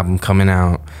Coast album coming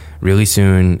out really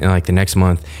soon in like the next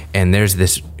month, and there's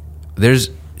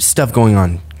stuff going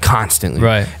on constantly.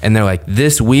 Right. And they're like,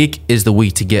 this week is the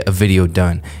week to get a video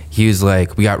done. He was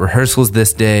like, we got rehearsals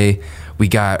this day,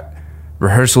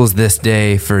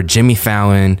 for Jimmy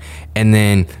Fallon, and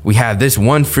then we have this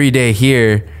one free day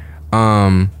here.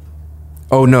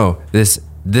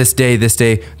 This day,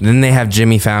 then they have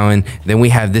Jimmy Fallon, then we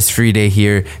have this free day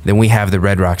here, then we have the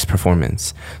Red Rocks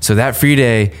performance. So that free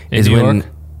day is New when York?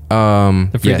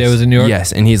 The free day was in New York?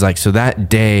 Yes, and he's like, so that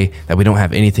day that we don't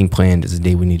have anything planned is the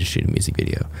day we need to shoot a music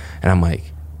video. And I'm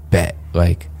like, bet,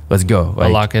 like, let's go.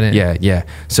 Like, lock it in. Yeah.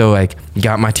 So like,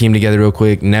 got my team together real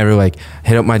quick. Never like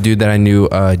hit up my dude that I knew,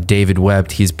 David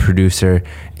Wept. He's a producer,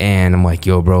 and I'm like,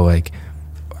 yo, bro, like,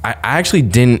 I actually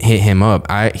didn't hit him up.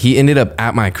 He ended up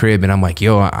at my crib, and I'm like,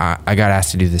 yo, I got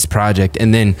asked to do this project,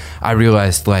 and then I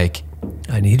realized like,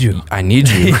 I need you.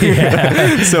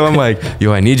 So I'm like,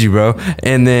 yo, I need you, bro.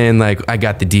 And then like I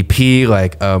got the DP,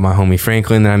 like my homie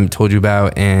Franklin that I told you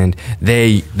about, and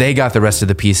they got the rest of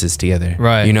the pieces together.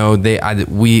 Right.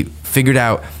 We figured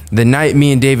out the night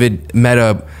me and David met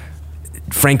up.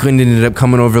 Franklin ended up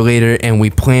coming over later, and we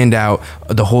planned out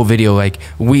the whole video. Like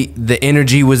the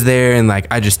energy was there, and like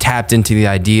I just tapped into the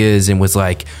ideas and was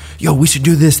like, yo, we should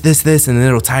do this, and then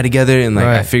it'll tie together. And like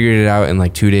I Right. figured it out in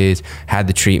like 2 days, had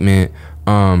the treatment.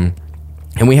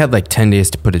 And we had like 10 days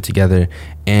to put it together,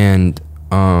 and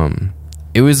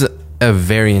it was a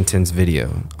very intense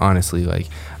video, honestly. Like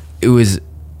it was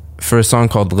for a song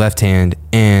called Left Hand,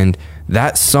 and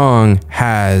that song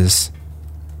has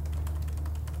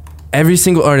every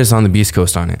single artist on the Beast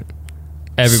Coast on it.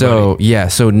 Everybody.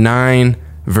 So 9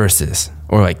 verses,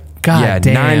 or like, God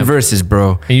damn. 9 verses,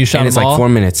 bro. And you shot it's them like all? 4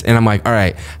 minutes, and I'm like, all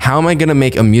right, how am I gonna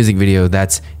make a music video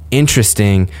that's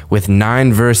interesting with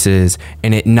 9 verses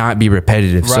and it not be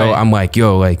repetitive? So Right. I'm like,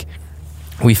 yo, like,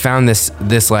 we found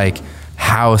this like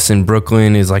house in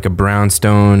Brooklyn is like a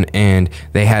brownstone, and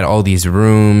they had all these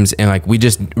rooms, and like we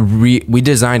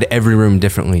designed every room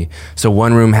differently. So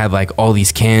one room had like all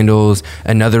these candles,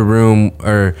 another room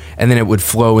and then it would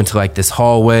flow into like this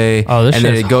hallway, this and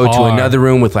then it'd go to another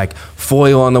room with like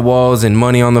foil on the walls and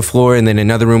money on the floor, and then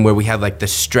another room where we had like the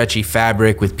stretchy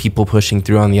fabric with people pushing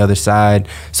through on the other side.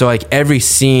 So like every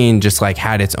scene just like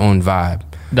had its own vibe.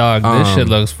 Dog, this shit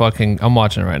looks fucking. I'm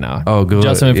watching it right now. Oh, good.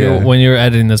 Justin, when you're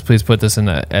editing this, please put this in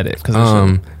the edit.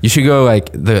 You should go like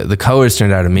the colors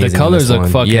turned out amazing. The colors look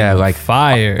fucking like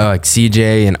fire. Like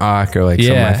CJ and Ak are like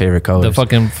some of my favorite colors. The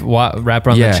fucking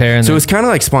wrapper on the chair. So it's kind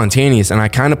of like spontaneous, and I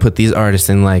kind of put these artists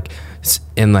in like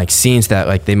scenes that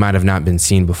like they might have not been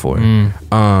seen before.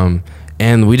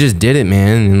 And we just did it,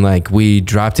 man. And like we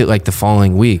dropped it like the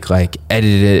following week, like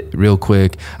edited it real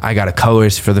quick. I got a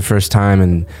colorist for the first time,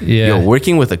 and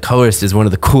working with a colorist is one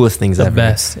of the coolest things ever. The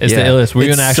best. It's the illest. Were you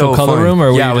in an actual color room,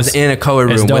 or I was in a color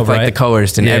room with like the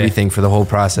colorist and everything for the whole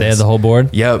process. They had the whole board.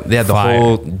 Yep, they had the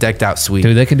whole decked out suite.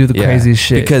 Dude, they can do the craziest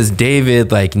shit because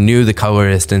David like knew the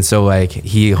colorist, and so like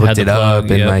he hooked it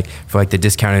up and like for like the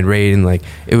discounted rate, and like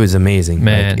it was amazing.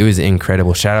 Man, like, it was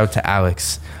incredible. Shout out to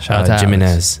Alex. Shout out to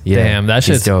Jimenez. Yeah. Damn, that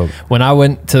shit's dope. When I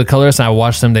went to the colorist and I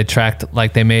watched them, they tracked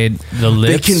like they made the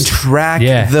lips. They can track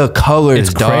the colors.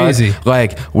 It's crazy.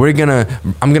 Like I'm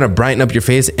gonna brighten up your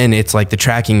face, and it's like the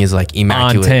tracking is like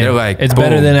immaculate. They're like it's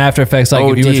better than After Effects. Like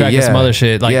OD, if you were tracking some other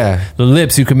shit, like the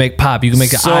lips you can make pop, you can make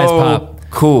the eyes pop.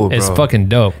 Cool, bro. It's fucking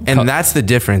dope. And that's the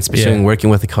difference between working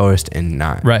with a colorist and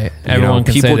not. Right. Everyone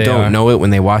can people say don't know it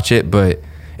when they watch it, but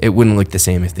it wouldn't look the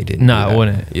same if they didn't. No, it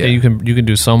wouldn't. Yeah. You can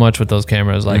do so much with those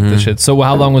cameras, like the shit. So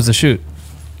how long was the shoot?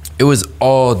 It was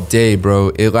all day,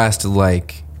 bro. It lasted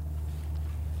like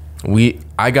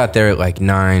I got there at like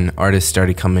 9. Artists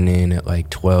started coming in at like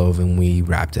 12, and we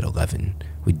wrapped at 11.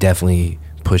 We definitely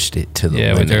pushed it to the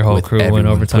limit. With their whole crew went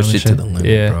overtime. Pushed it to the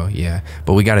limit, bro. Yeah,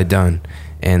 but we got it done,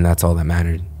 and that's all that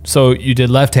mattered. So you did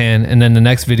Left Hand, and then the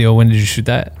next video. When did you shoot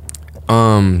that?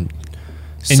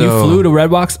 And you flew to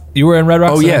Redbox? You were in Redbox?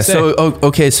 Oh, yeah.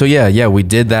 So we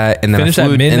did that. And then finished at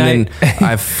midnight? And then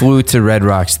I flew to Red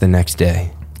Rocks the next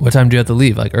day. What time do you have to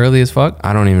leave? Like early as fuck?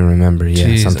 I don't even remember. Yeah,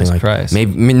 Jesus something like Christ.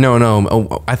 Maybe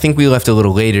no. I think we left a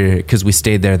little later because we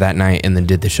stayed there that night and then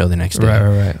did the show the next day.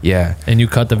 Right. Yeah. And you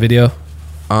cut the video?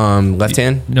 Left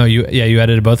Hand? No, you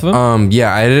edited both of them?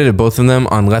 I edited both of them.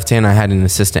 On Left Hand, I had an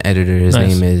assistant editor. His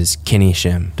name is Kenny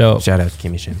Shim. Dope. Shout out to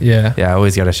Kenny Shim. Yeah. Yeah, I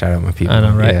always got to shout out my people. I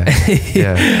know, right?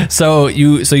 Yeah. So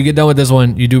you get done with this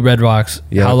one, you do Red Rocks.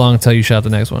 Yep. How long until you shot the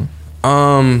next one?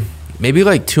 Maybe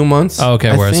like 2 months. Oh, okay.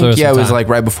 I think, it was like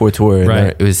right before tour.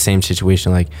 Right. It was the same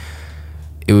situation. Like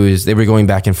they were going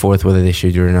back and forth whether they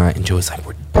should do it or not. And Joe was like,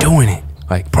 "We're doing it."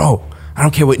 Like, bro, I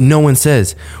don't care what no one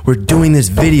says. We're doing this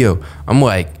video. I'm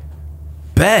like,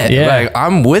 bet. Yeah. Like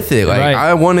I'm with it. Like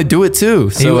I want to do it too.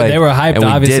 So they were hyped. And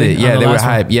we obviously, did it. Yeah, they were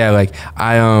hyped. Yeah, like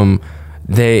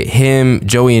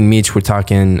Joey and Meech were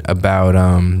talking about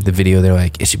the video. They're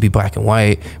like, it should be black and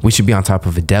white. We should be on top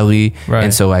of a deli. Right.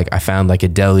 And so like I found like a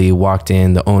deli, walked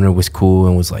in, the owner was cool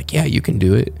and was like, yeah, you can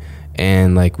do it.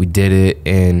 And like we did it,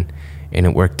 and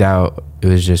it worked out. It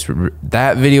was just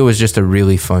that video was just a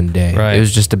really fun day. Right. It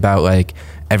was just about like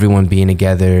everyone being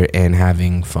together and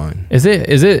having fun. Is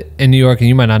it in New York, and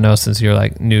you might not know since you're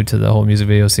like new to the whole music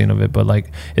video scene of it, but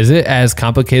like is it as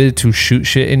complicated to shoot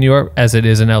shit in New York as it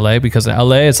is in LA? Because in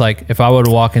LA it's like if I would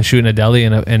walk and shoot in a deli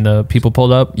and the people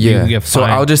pulled up, you can get fined. So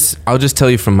I'll just tell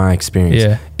you from my experience.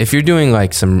 Yeah. If you're doing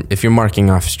like if you're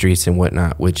marking off streets and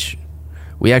whatnot, which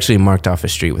we actually marked off a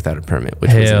street without a permit,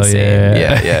 which was insane.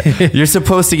 Yeah. You're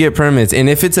supposed to get permits. And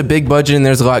if it's a big budget and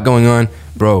there's a lot going on,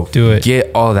 bro, do it.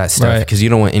 Get all that stuff because you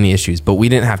don't want any issues. But we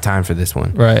didn't have time for this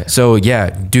one. Right. So,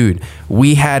 yeah, dude,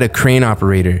 we had a crane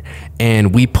operator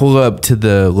and we pull up to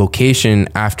the location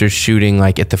after shooting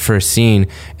like at the first scene,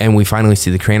 and we finally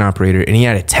see the crane operator, and he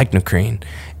had a Techno crane.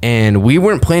 And we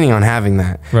weren't planning on having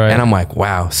that. Right. And I'm like,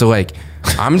 wow. So, like,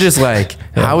 I'm just like,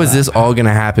 how is this all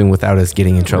gonna happen without us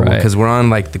getting in trouble? Because we're on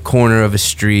like the corner of a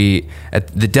street.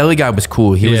 The deli guy was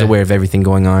cool. He was aware of everything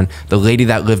going on. The lady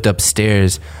that lived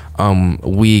upstairs,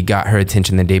 we got her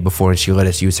attention the day before, and she let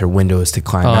us use her windows to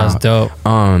climb out. That's dope.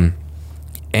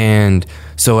 And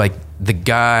so like the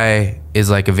guy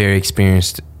is like a very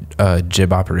experienced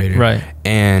jib operator, right?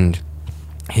 And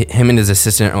him and his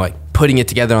assistant are like putting it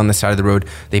together on the side of the road.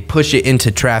 They push it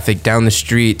into traffic down the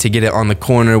street to get it on the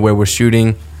corner where we're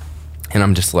shooting. And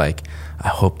I'm just like, I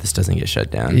hope this doesn't get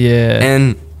shut down. Yeah.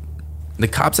 And the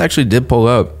cops actually did pull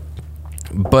up.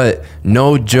 But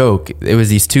no joke, it was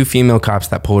these 2 female cops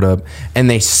that pulled up, and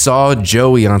they saw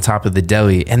Joey on top of the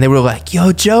deli, and they were like,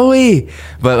 "Yo, Joey!"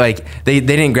 But like they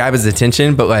didn't grab his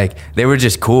attention, but like they were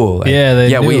just cool. Like,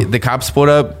 the cops pulled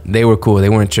up, they were cool, they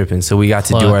weren't tripping, so we got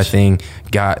to do our thing,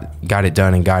 got it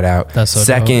done, and got out. That's so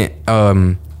second.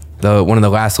 One of the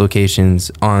last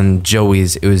locations on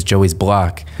Joey's, it was Joey's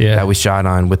block that we shot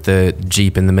on with the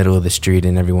Jeep in the middle of the street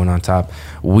and everyone on top.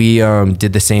 We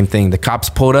did the same thing. The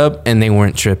cops pulled up and they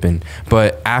weren't tripping.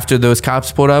 But after those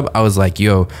cops pulled up, I was like,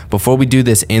 yo, before we do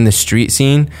this in the street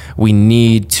scene, we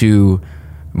need to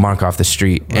mark off the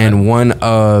street. Right. And one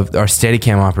of our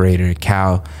Steadicam operator,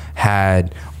 Cal,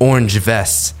 had orange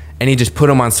vests. And he just put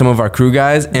them on some of our crew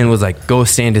guys and was like, go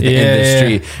stand at the end of the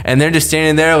street. And they're just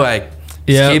standing there like,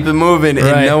 just keep it moving,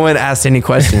 and no one asked any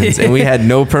questions, and we had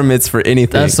no permits for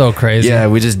anything. That's so crazy. Yeah,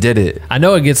 we just did it. I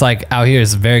know it gets like out here,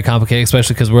 it's very complicated,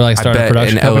 especially because we're like starting a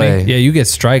production company. LA. Yeah, you get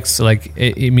strikes like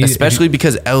especially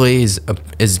because LA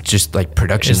is just like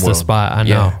production. It's world. The spot. I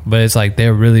know, but it's like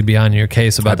they're really be on your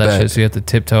case about that shit. So you have to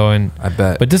tiptoe and. I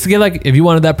bet. But just to get like, if you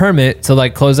wanted that permit to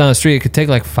like close down the street, it could take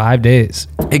like 5 days.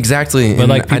 Exactly. But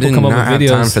like people come up with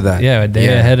videos. Time for that. Yeah, a day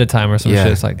ahead of time or some shit.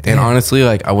 It's like, damn. And honestly,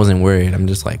 like I wasn't worried. I'm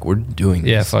just like, we're doing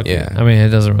this. Yeah, fuck it. I mean, it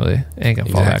doesn't really ain't gonna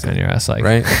fall back on your ass. Like,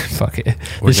 right? Fuck it.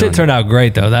 The shit turned out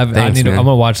great though. I'm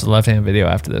gonna watch the Left Hand video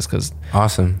after this because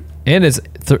awesome. And it's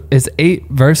 8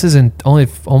 verses in only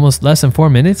almost less than 4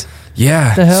 minutes.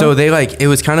 Yeah. So they like, it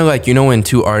was kind of like, you know, when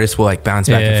 2 artists will like bounce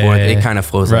back and forth, it kind of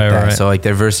flows like that. Right. So like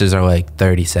their verses are like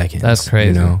 30 seconds. That's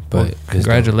crazy. You know, but well,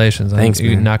 congratulations. Thanks,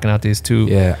 you man. Knocking out these 2.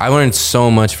 Yeah. I learned so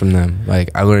much from them.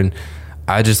 Like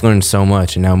I just learned so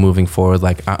much, and now moving forward,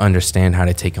 like I understand how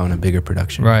to take on a bigger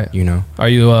production. Right. You know. Are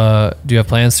you? Do you have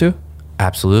plans to?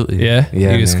 Absolutely. Yeah.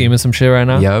 Yeah. You scheming some shit right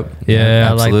now? Yep. Yeah.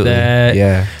 I like that.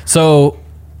 Yeah. So,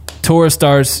 tour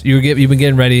starts. You've been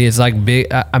getting ready. It's like big.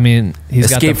 I mean,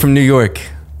 he's Escape from New York.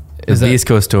 The East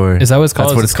Coast tour. Is that what it's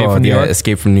called? That's what it's Escape called. From New York?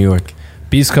 Escape from New York.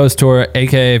 Beast Coast tour,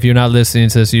 aka if you're not listening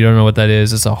to this, you don't know what that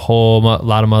is. It's a whole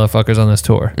lot of motherfuckers on this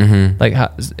tour. Mm-hmm. Like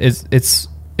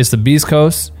it's the Beast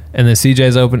Coast. And then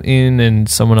CJ's opening and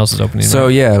someone else is opening. So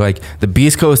yeah, like the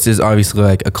Beast Coast is obviously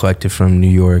like a collective from New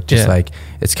York. Just like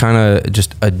it's kind of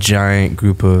just a giant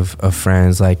group of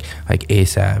friends, like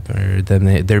ASAP or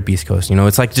then they're Beast Coast. You know,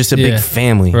 it's like just a big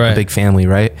family,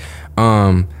 right?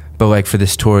 But like for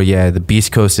this tour, the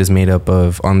Beast Coast is made up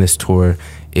of, on this tour,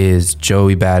 is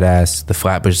Joey Badass, the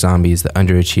Flatbush Zombies, the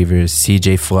Underachievers,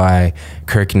 CJ Fly,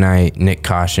 Kirk Knight, Nick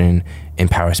Caution, and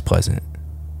Powers Pleasant.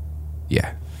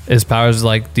 Yeah. Is Powers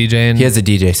like DJing? He has a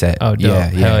DJ set. Oh,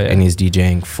 dope. Yeah. And he's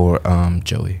DJing for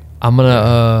Joey. I'm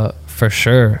gonna for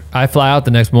sure. I fly out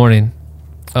the next morning.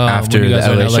 After the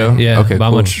LA show? Yeah. Okay, but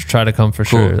I'm gonna try to come for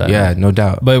sure. Yeah, no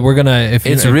doubt. But we're gonna.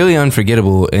 It's really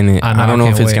unforgettable, and I don't know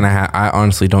if it's gonna. I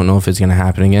honestly don't know if it's gonna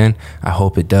happen again. I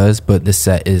hope it does, but this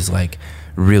set is like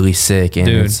really sick, and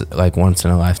it's like once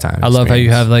in a lifetime experience. I love how you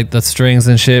have like the strings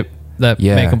and shit that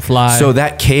make them fly. So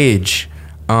that cage.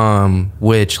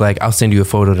 Which like I'll send you a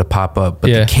photo to pop up,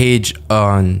 but the cage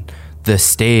on the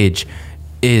stage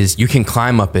is you can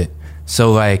climb up it.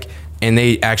 So like, and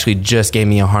they actually just gave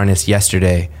me a harness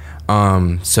yesterday,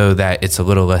 so that it's a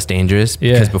little less dangerous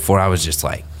because before I was just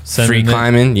like free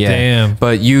climbing. Damn.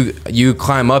 But you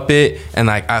climb up it and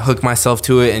like I hook myself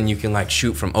to it and you can like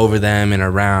shoot from over them and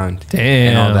around. Damn.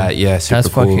 And all that. Yeah, super that's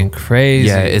cool. Fucking crazy.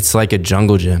 Yeah, it's like a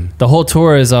jungle gym. The whole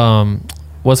tour is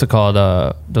what's it called?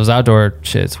 Those outdoor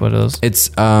shits. What are those? It's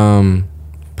Palladium.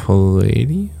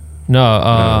 No,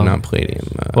 not Palladium.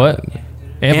 What?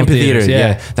 Amphitheater.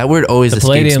 Yeah, that word always escapes me.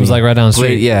 Palladium's like right down the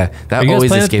street. Yeah, that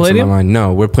always escapes my mind.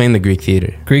 No, we're playing the Greek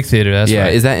Theater. Greek Theater. That's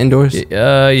right. Is that indoors? Yes.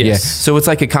 Yeah. So it's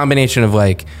like a combination of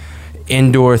like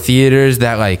indoor theaters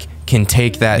that like can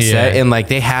take that set and like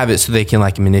they have it so they can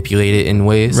like manipulate it in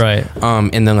ways. Right.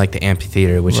 And then like the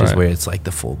amphitheater, which is where it's like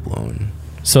the full blown.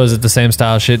 So is it the same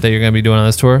style shit that you're going to be doing on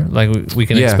this tour? Like we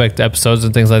can expect episodes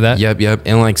and things like that? Yep.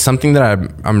 And like something that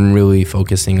I'm really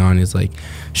focusing on is like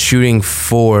shooting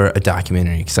for a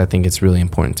documentary because I think it's really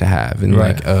important to have and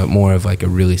like more of like a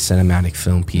really cinematic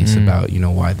film piece about, you know,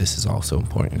 why this is also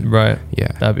important. Right.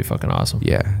 Yeah. That'd be fucking awesome.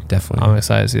 Yeah, definitely. I'm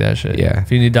excited to see that shit. Yeah.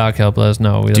 If you need doc help, let us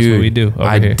know. That's what we do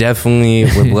over here. I definitely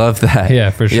would love that.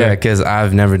 Yeah, for sure. Yeah, because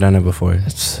I've never done it before.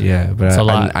 But a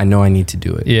lot. I know I need to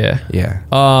do it. Yeah. Yeah.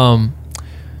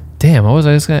 Damn, what was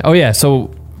I just gonna? Oh yeah,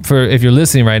 so if you're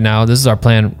listening right now, this is our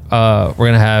plan. We're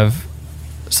gonna have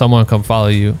someone come follow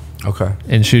you, okay,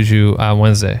 and shoot you on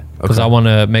Wednesday. because Okay. I want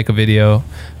to make a video.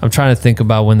 I'm trying to think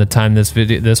about when the time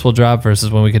this will drop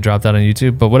versus when we could drop that on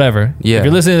YouTube. But whatever. Yeah. If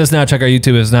you're listening to this now, check our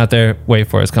YouTube. If it's not there, wait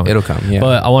for it. It's coming. It'll come, yeah.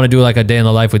 But I want to do like a day in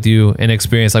the life with you and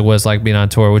experience like what it's like being on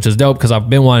tour, which is dope because I've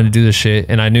been wanting to do this shit.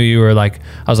 And I knew you were like,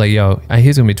 I was like, yo,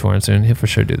 he's gonna be touring soon. He'll for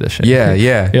sure do this shit. Yeah,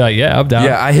 yeah. You're like, yeah, I'm down.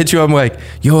 Yeah, I hit you. I'm like,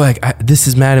 yo, this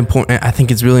is mad important. I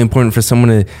think it's really important for someone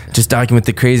to just document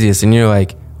the craziest. And you're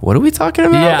like, what are we talking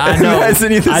about? Yeah, I know. I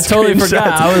sent you the I totally screenshots.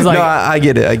 forgot. I was like, no, I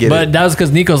get it. But that was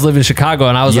because Nico's live in Chicago,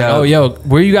 and I was like, Yeah. oh, yo,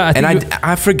 where you got?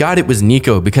 I forgot it was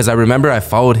Nico because I remember I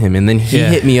followed him, and then he Yeah.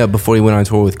 hit me up before he went on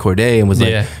tour with Corday and was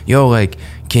like, Yeah. yo, like,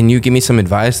 can you give me some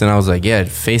advice? And I was like, yeah,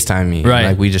 FaceTime me. Right. And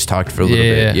like we just talked for a little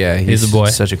bit. Yeah, he's a boy.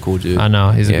 Such a cool dude. I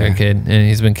know he's a Yeah. good kid, and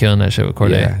he's been killing that shit with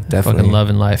Corday. Yeah, definitely. Fucking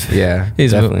loving life. Yeah,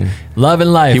 he's definitely. loving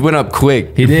life. He went up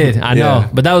quick. He did. I know. Yeah.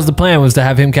 But that was the plan, was to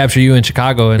have him capture you in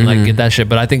Chicago and like get that shit.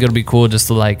 But I think it'll be cool just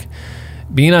to like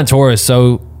being on tour is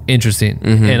so interesting,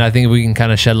 and I think we can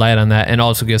kind of shed light on that and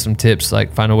also give some tips,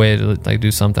 like find a way to like do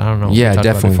something. I don't know. Yeah, We talked about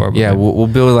it definitely. before, but Yeah, maybe- we'll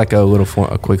build like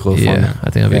a quick little yeah. format. I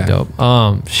think that'd Yeah. be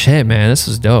dope. Shit, man, this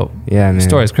is dope. Yeah, man. The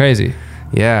story's crazy.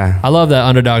 Yeah. I love that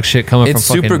underdog shit coming It's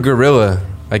from super fucking guerrilla.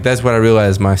 Like that's what I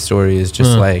realized. My story is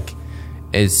just like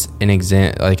it's an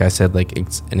example. Like I said, like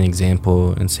it's an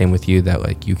example, and same with you that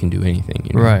like you can do anything.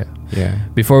 You know? Right. Yeah.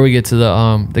 Before we get to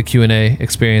the Q&A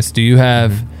experience, do you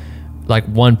have like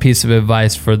one piece of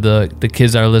advice for the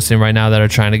kids that are listening right now that are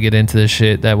trying to get into this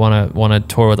shit, that want to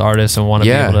tour with artists and want to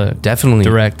be able to definitely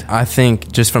direct? I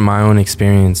think just from my own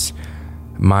experience,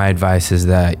 my advice is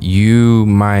that you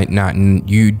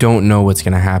don't know what's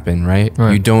going to happen, right?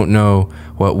 You don't know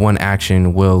what one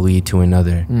action will lead to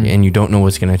another, and you don't know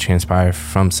what's going to transpire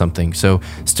from something. So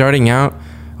starting out,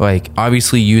 like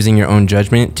obviously using your own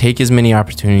judgment, take as many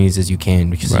opportunities as you can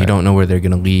because you don't know where they're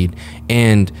going to lead.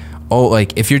 And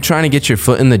like if you're trying to get your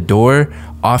foot in the door,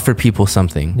 offer people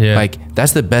something. Like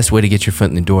that's the best way to get your foot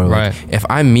in the door. Like if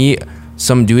I meet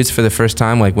some dudes for the first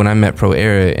time, like when I met Pro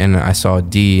Era and I saw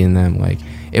D in them, like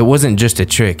it wasn't just a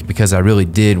trick because I really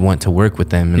did want to work with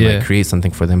them and like create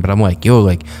something for them. But I'm like, yo,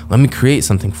 like let me create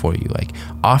something for you. Like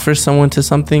offer someone to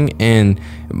something, and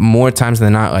more times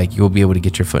than not, like you'll be able to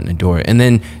get your foot in the door. And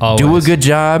then do a good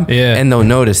job, and they'll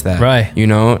notice that, right? You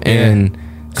know, and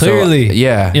clearly, so,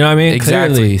 yeah, you know what I mean?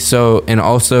 Exactly. Clearly. So, and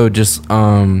also just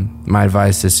my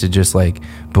advice is to just like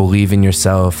believe in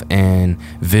yourself and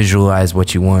visualize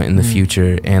what you want in the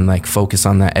future, and like focus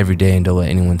on that every day and don't let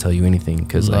anyone tell you anything,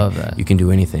 because like you can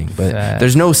do anything. But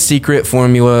there's no secret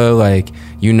formula, like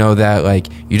you know that, like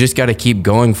you just got to keep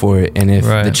going for it, and if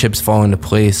the chips fall into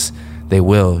place, they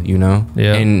will, you know.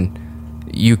 And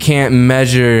you can't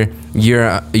measure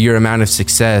your amount of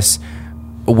success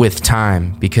with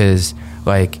time, because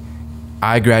like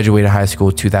I graduated high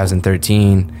school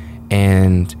 2013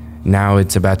 and now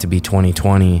it's about to be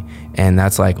 2020, and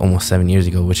that's like almost 7 years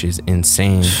ago, which is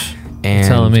insane. And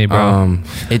you're telling me, bro.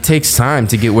 It takes time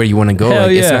to get where you want to go. Hell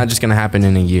Like, yeah. it's not just gonna happen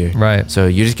in a year, right? So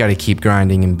you just got to keep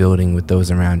grinding and building with those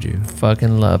around you.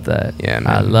 Fucking love that. Yeah, man.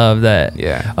 I love that.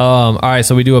 Yeah. All right,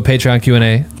 so we do a Patreon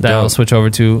Q&A that I'll switch over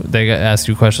to. They ask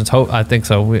you questions. I think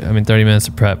so. 30 minutes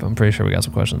of prep. I'm pretty sure we got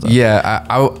some questions. Yeah,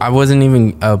 I wasn't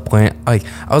even plan. Like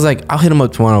I was like, I'll hit him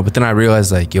up tomorrow, but then I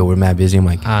realized like, yo, we're mad busy. I'm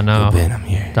like, I know. Yo, Ben, I'm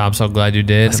here. I'm so glad you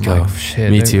did. Let's I'm go. like,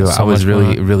 shit, Me there's too. so I was much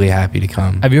going on. really happy to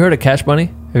come. Have you heard of Cash Bunny?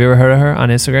 Have you ever heard of her on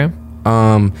Instagram?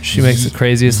 She makes the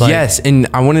craziest, like, yes, and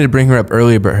I wanted to bring her up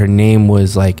earlier, but her name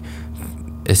was like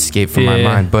escaped from my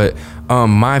mind. But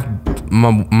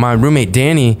my roommate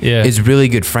Danny is really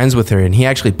good friends with her, and he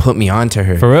actually put me onto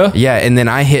her. For real? Yeah. And then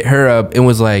I hit her up and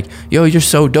was like, yo, you're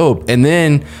so dope. And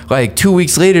then like 2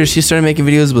 weeks later, she started making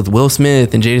videos with Will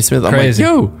Smith and Jada Smith. Crazy.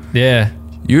 I'm like, yo, yeah,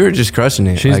 you're just crushing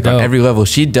it. She's like dope. on every level.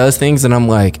 She does things and I'm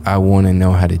like, I want to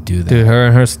know how to do that. dude, her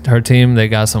and her team, they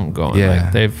got something going. Yeah.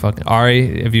 Like, they fucking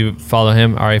Ari. If you follow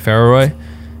him, Ari Farroy.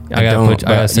 I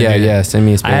gotta send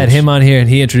me his page. I had him on here and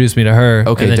he introduced me to her.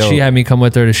 Okay, and then dope. she had me come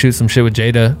with her to shoot some shit with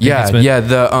Jada.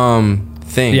 The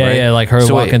thing. Yeah, right? yeah, like her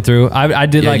So walking wait, through. I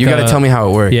did like. you got to tell me how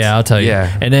it works. Yeah, I'll tell you.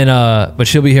 Yeah. And then, but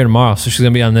she'll be here tomorrow, so she's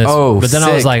gonna be on this. Oh, but then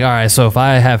I was sick. like, all right, so if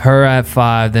I have her at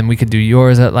 5, then we could do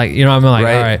yours at like, you know, what I mean,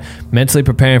 like, all right, mentally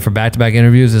preparing for back-to-back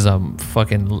interviews is a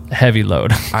fucking heavy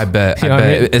load. I bet. You know what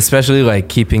I mean? Especially like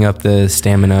keeping up the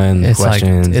stamina and the It's like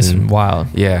questions. it's and- wild.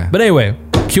 Yeah. But anyway,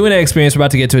 Q&A experience. We're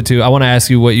about to get to it too. I want to ask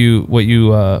you what you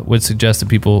would suggest to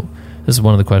people. This is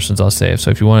one of the questions I'll save. So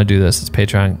if you want to do this, it's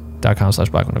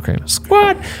patreon.com/blackwindowcream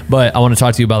squad. But I want to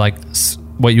talk to you about like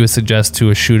what you would suggest to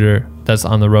a shooter that's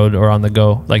on the road or on the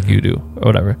go, like you do or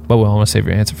whatever. But I want to save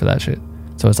your answer for that shit.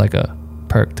 So it's like a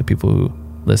perk to people who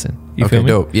listen. You Okay, feel me?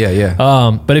 dope.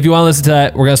 Yeah. But if you want to listen to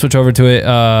that, we're going to switch over to it.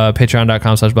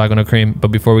 Patreon.com/BlackWithNoCream. But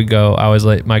before we go, I always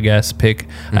let my guests pick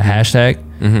a hashtag.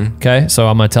 Okay. So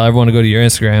I'm going to tell everyone to go to your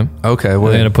Instagram. Okay. They're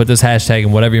going to put this hashtag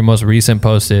in whatever your most recent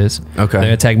post is. Okay. They're going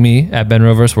to tag me at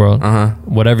BenRealVerseWorld.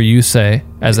 Whatever you say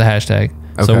as the hashtag.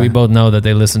 So Okay. we both know that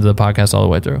they listen to the podcast all the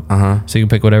way through. So you can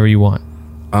pick whatever you want.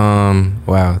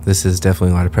 Wow, this is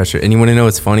definitely a lot of pressure. And you want to know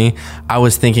what's funny? I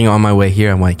was thinking on my way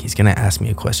here, I'm like, he's gonna ask me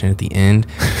a question at the end,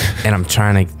 and I'm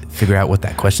trying to figure out what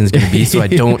that question is gonna be, so I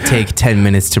don't take 10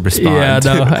 minutes to respond. Yeah,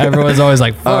 no. Everyone's always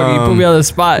like, "Fuck, you put me on the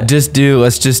spot."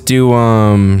 Let's just do.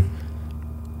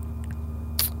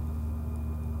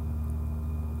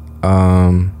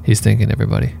 He's thinking,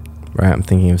 everybody. Right, I'm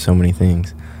thinking of so many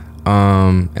things.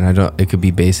 And I don't. It could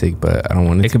be basic, but I don't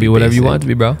want it. It could be whatever you basic. want it to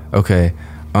be, bro. Okay.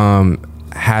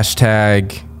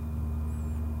 Hashtag.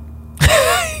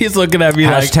 He's looking at me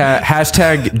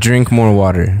Hashtag drink more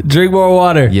water. drink more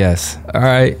water. Yes. All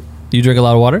right. You drink a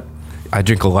lot of water? I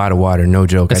drink a lot of water. No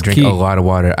joke. That's I drink key. a lot of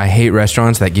water. I hate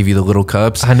restaurants that give you the little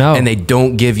cups. I know. And they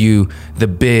don't give you the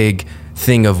big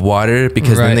thing of water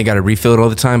because Right. then they got to refill it all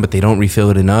the time, but they don't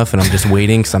refill it enough. And I'm just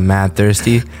waiting because I'm mad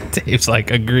thirsty. Dave's like,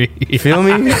 agree. You feel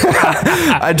me?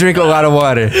 I drink a lot of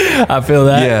water. I feel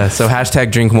that. Yeah. So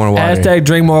hashtag drink more water. Hashtag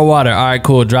drink more water. All right,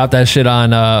 cool. Drop that shit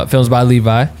on Films by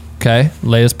Levi. Okay.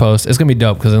 Latest post. It's going to be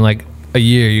dope because in like a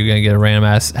year, you're going to get a random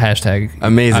ass hashtag.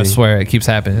 Amazing. I swear it keeps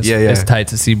happening. It's, Yeah, yeah. It's tight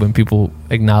to see when people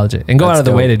acknowledge it and go That's out of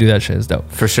the way dope. to do that shit. Is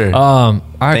dope. For sure. All right,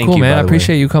 Thank cool, you, man. by I the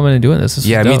appreciate you coming and doing this. This is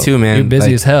Yeah, me dope. too, man. You're busy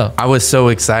Like, as hell. I was so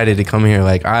excited to come here.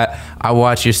 Like I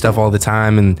watch your stuff all the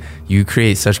time, and you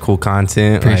create such cool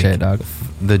content. Appreciate like, it, dog.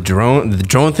 The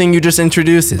drone thing you just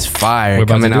introduced is fire. We're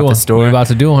about Coming to do out one. the store. We're about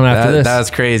to do one after this. That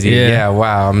was crazy. Yeah. Yeah.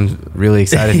 Wow. I'm really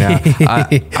excited now.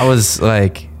 I was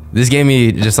like, this gave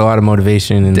me just a lot of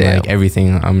motivation and Damn. like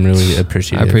everything. I'm really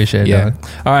appreciative. I appreciate it, Yeah. dog.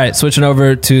 All right, switching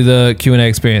over to the Q&A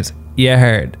experience. Yeah,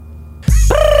 heard.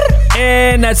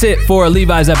 And that's it for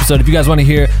Levi's episode. If you guys want to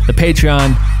hear the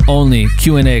Patreon only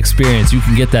Q&A experience, you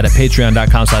can get that at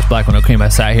patreon.com/BlackWithNoCream. I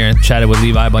sat here and chatted with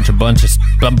Levi a bunch of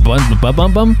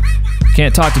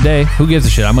Can't talk today. Who gives a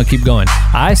shit? I'm gonna keep going.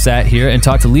 I sat here and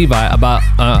talked to Levi about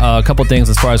a couple things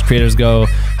as far as creators go,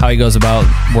 how he goes about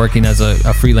working as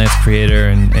a freelance creator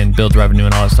and builds revenue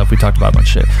and all that stuff. We talked about a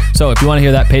bunch of shit. So if you want to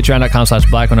hear that,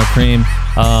 patreon.com/BlackWithNoCream.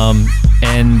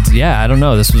 And yeah, I don't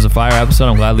know. This was a fire episode.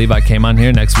 I'm glad Levi came on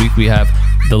here. Next week we have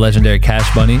the legendary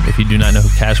Cash Bunny. If you do not know who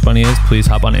Cash Bunny is, please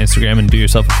hop on Instagram and do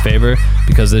yourself a favor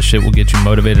because this shit will get you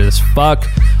motivated as fuck.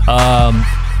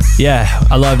 Yeah,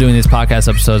 I love doing these podcast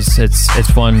episodes.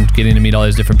 It's fun getting to meet all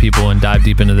these different people and dive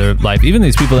deep into their life. Even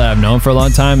these people that I've known for a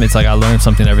long time, it's like I learn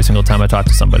something every single time I talk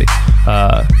to somebody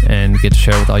and get to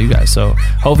share with all you guys. So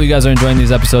hopefully you guys are enjoying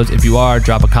these episodes. If you are,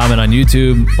 drop a comment on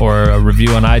YouTube or a review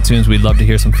on iTunes. We'd love to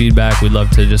hear some feedback. We'd love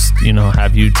to just,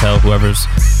 have you tell whoever's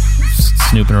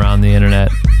snooping around the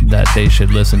internet that they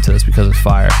should listen to this because it's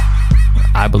fire.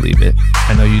 I believe it.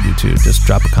 I know you do too. Just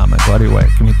drop a comment. Go out of your way.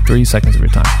 Give me 3 seconds of your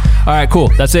time. All right, cool.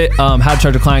 That's it. How to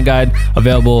charge a client guide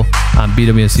available on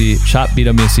BWNC,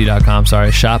 shopbwnc.com. Sorry,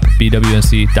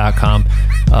 shopbwnc.com.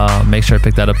 Make sure to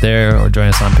pick that up there or join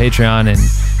us on Patreon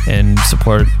and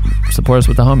support us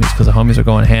with the homies because the homies are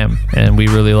going ham and we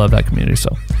really love that community. So,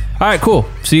 all right, cool.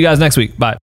 See you guys next week.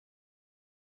 Bye.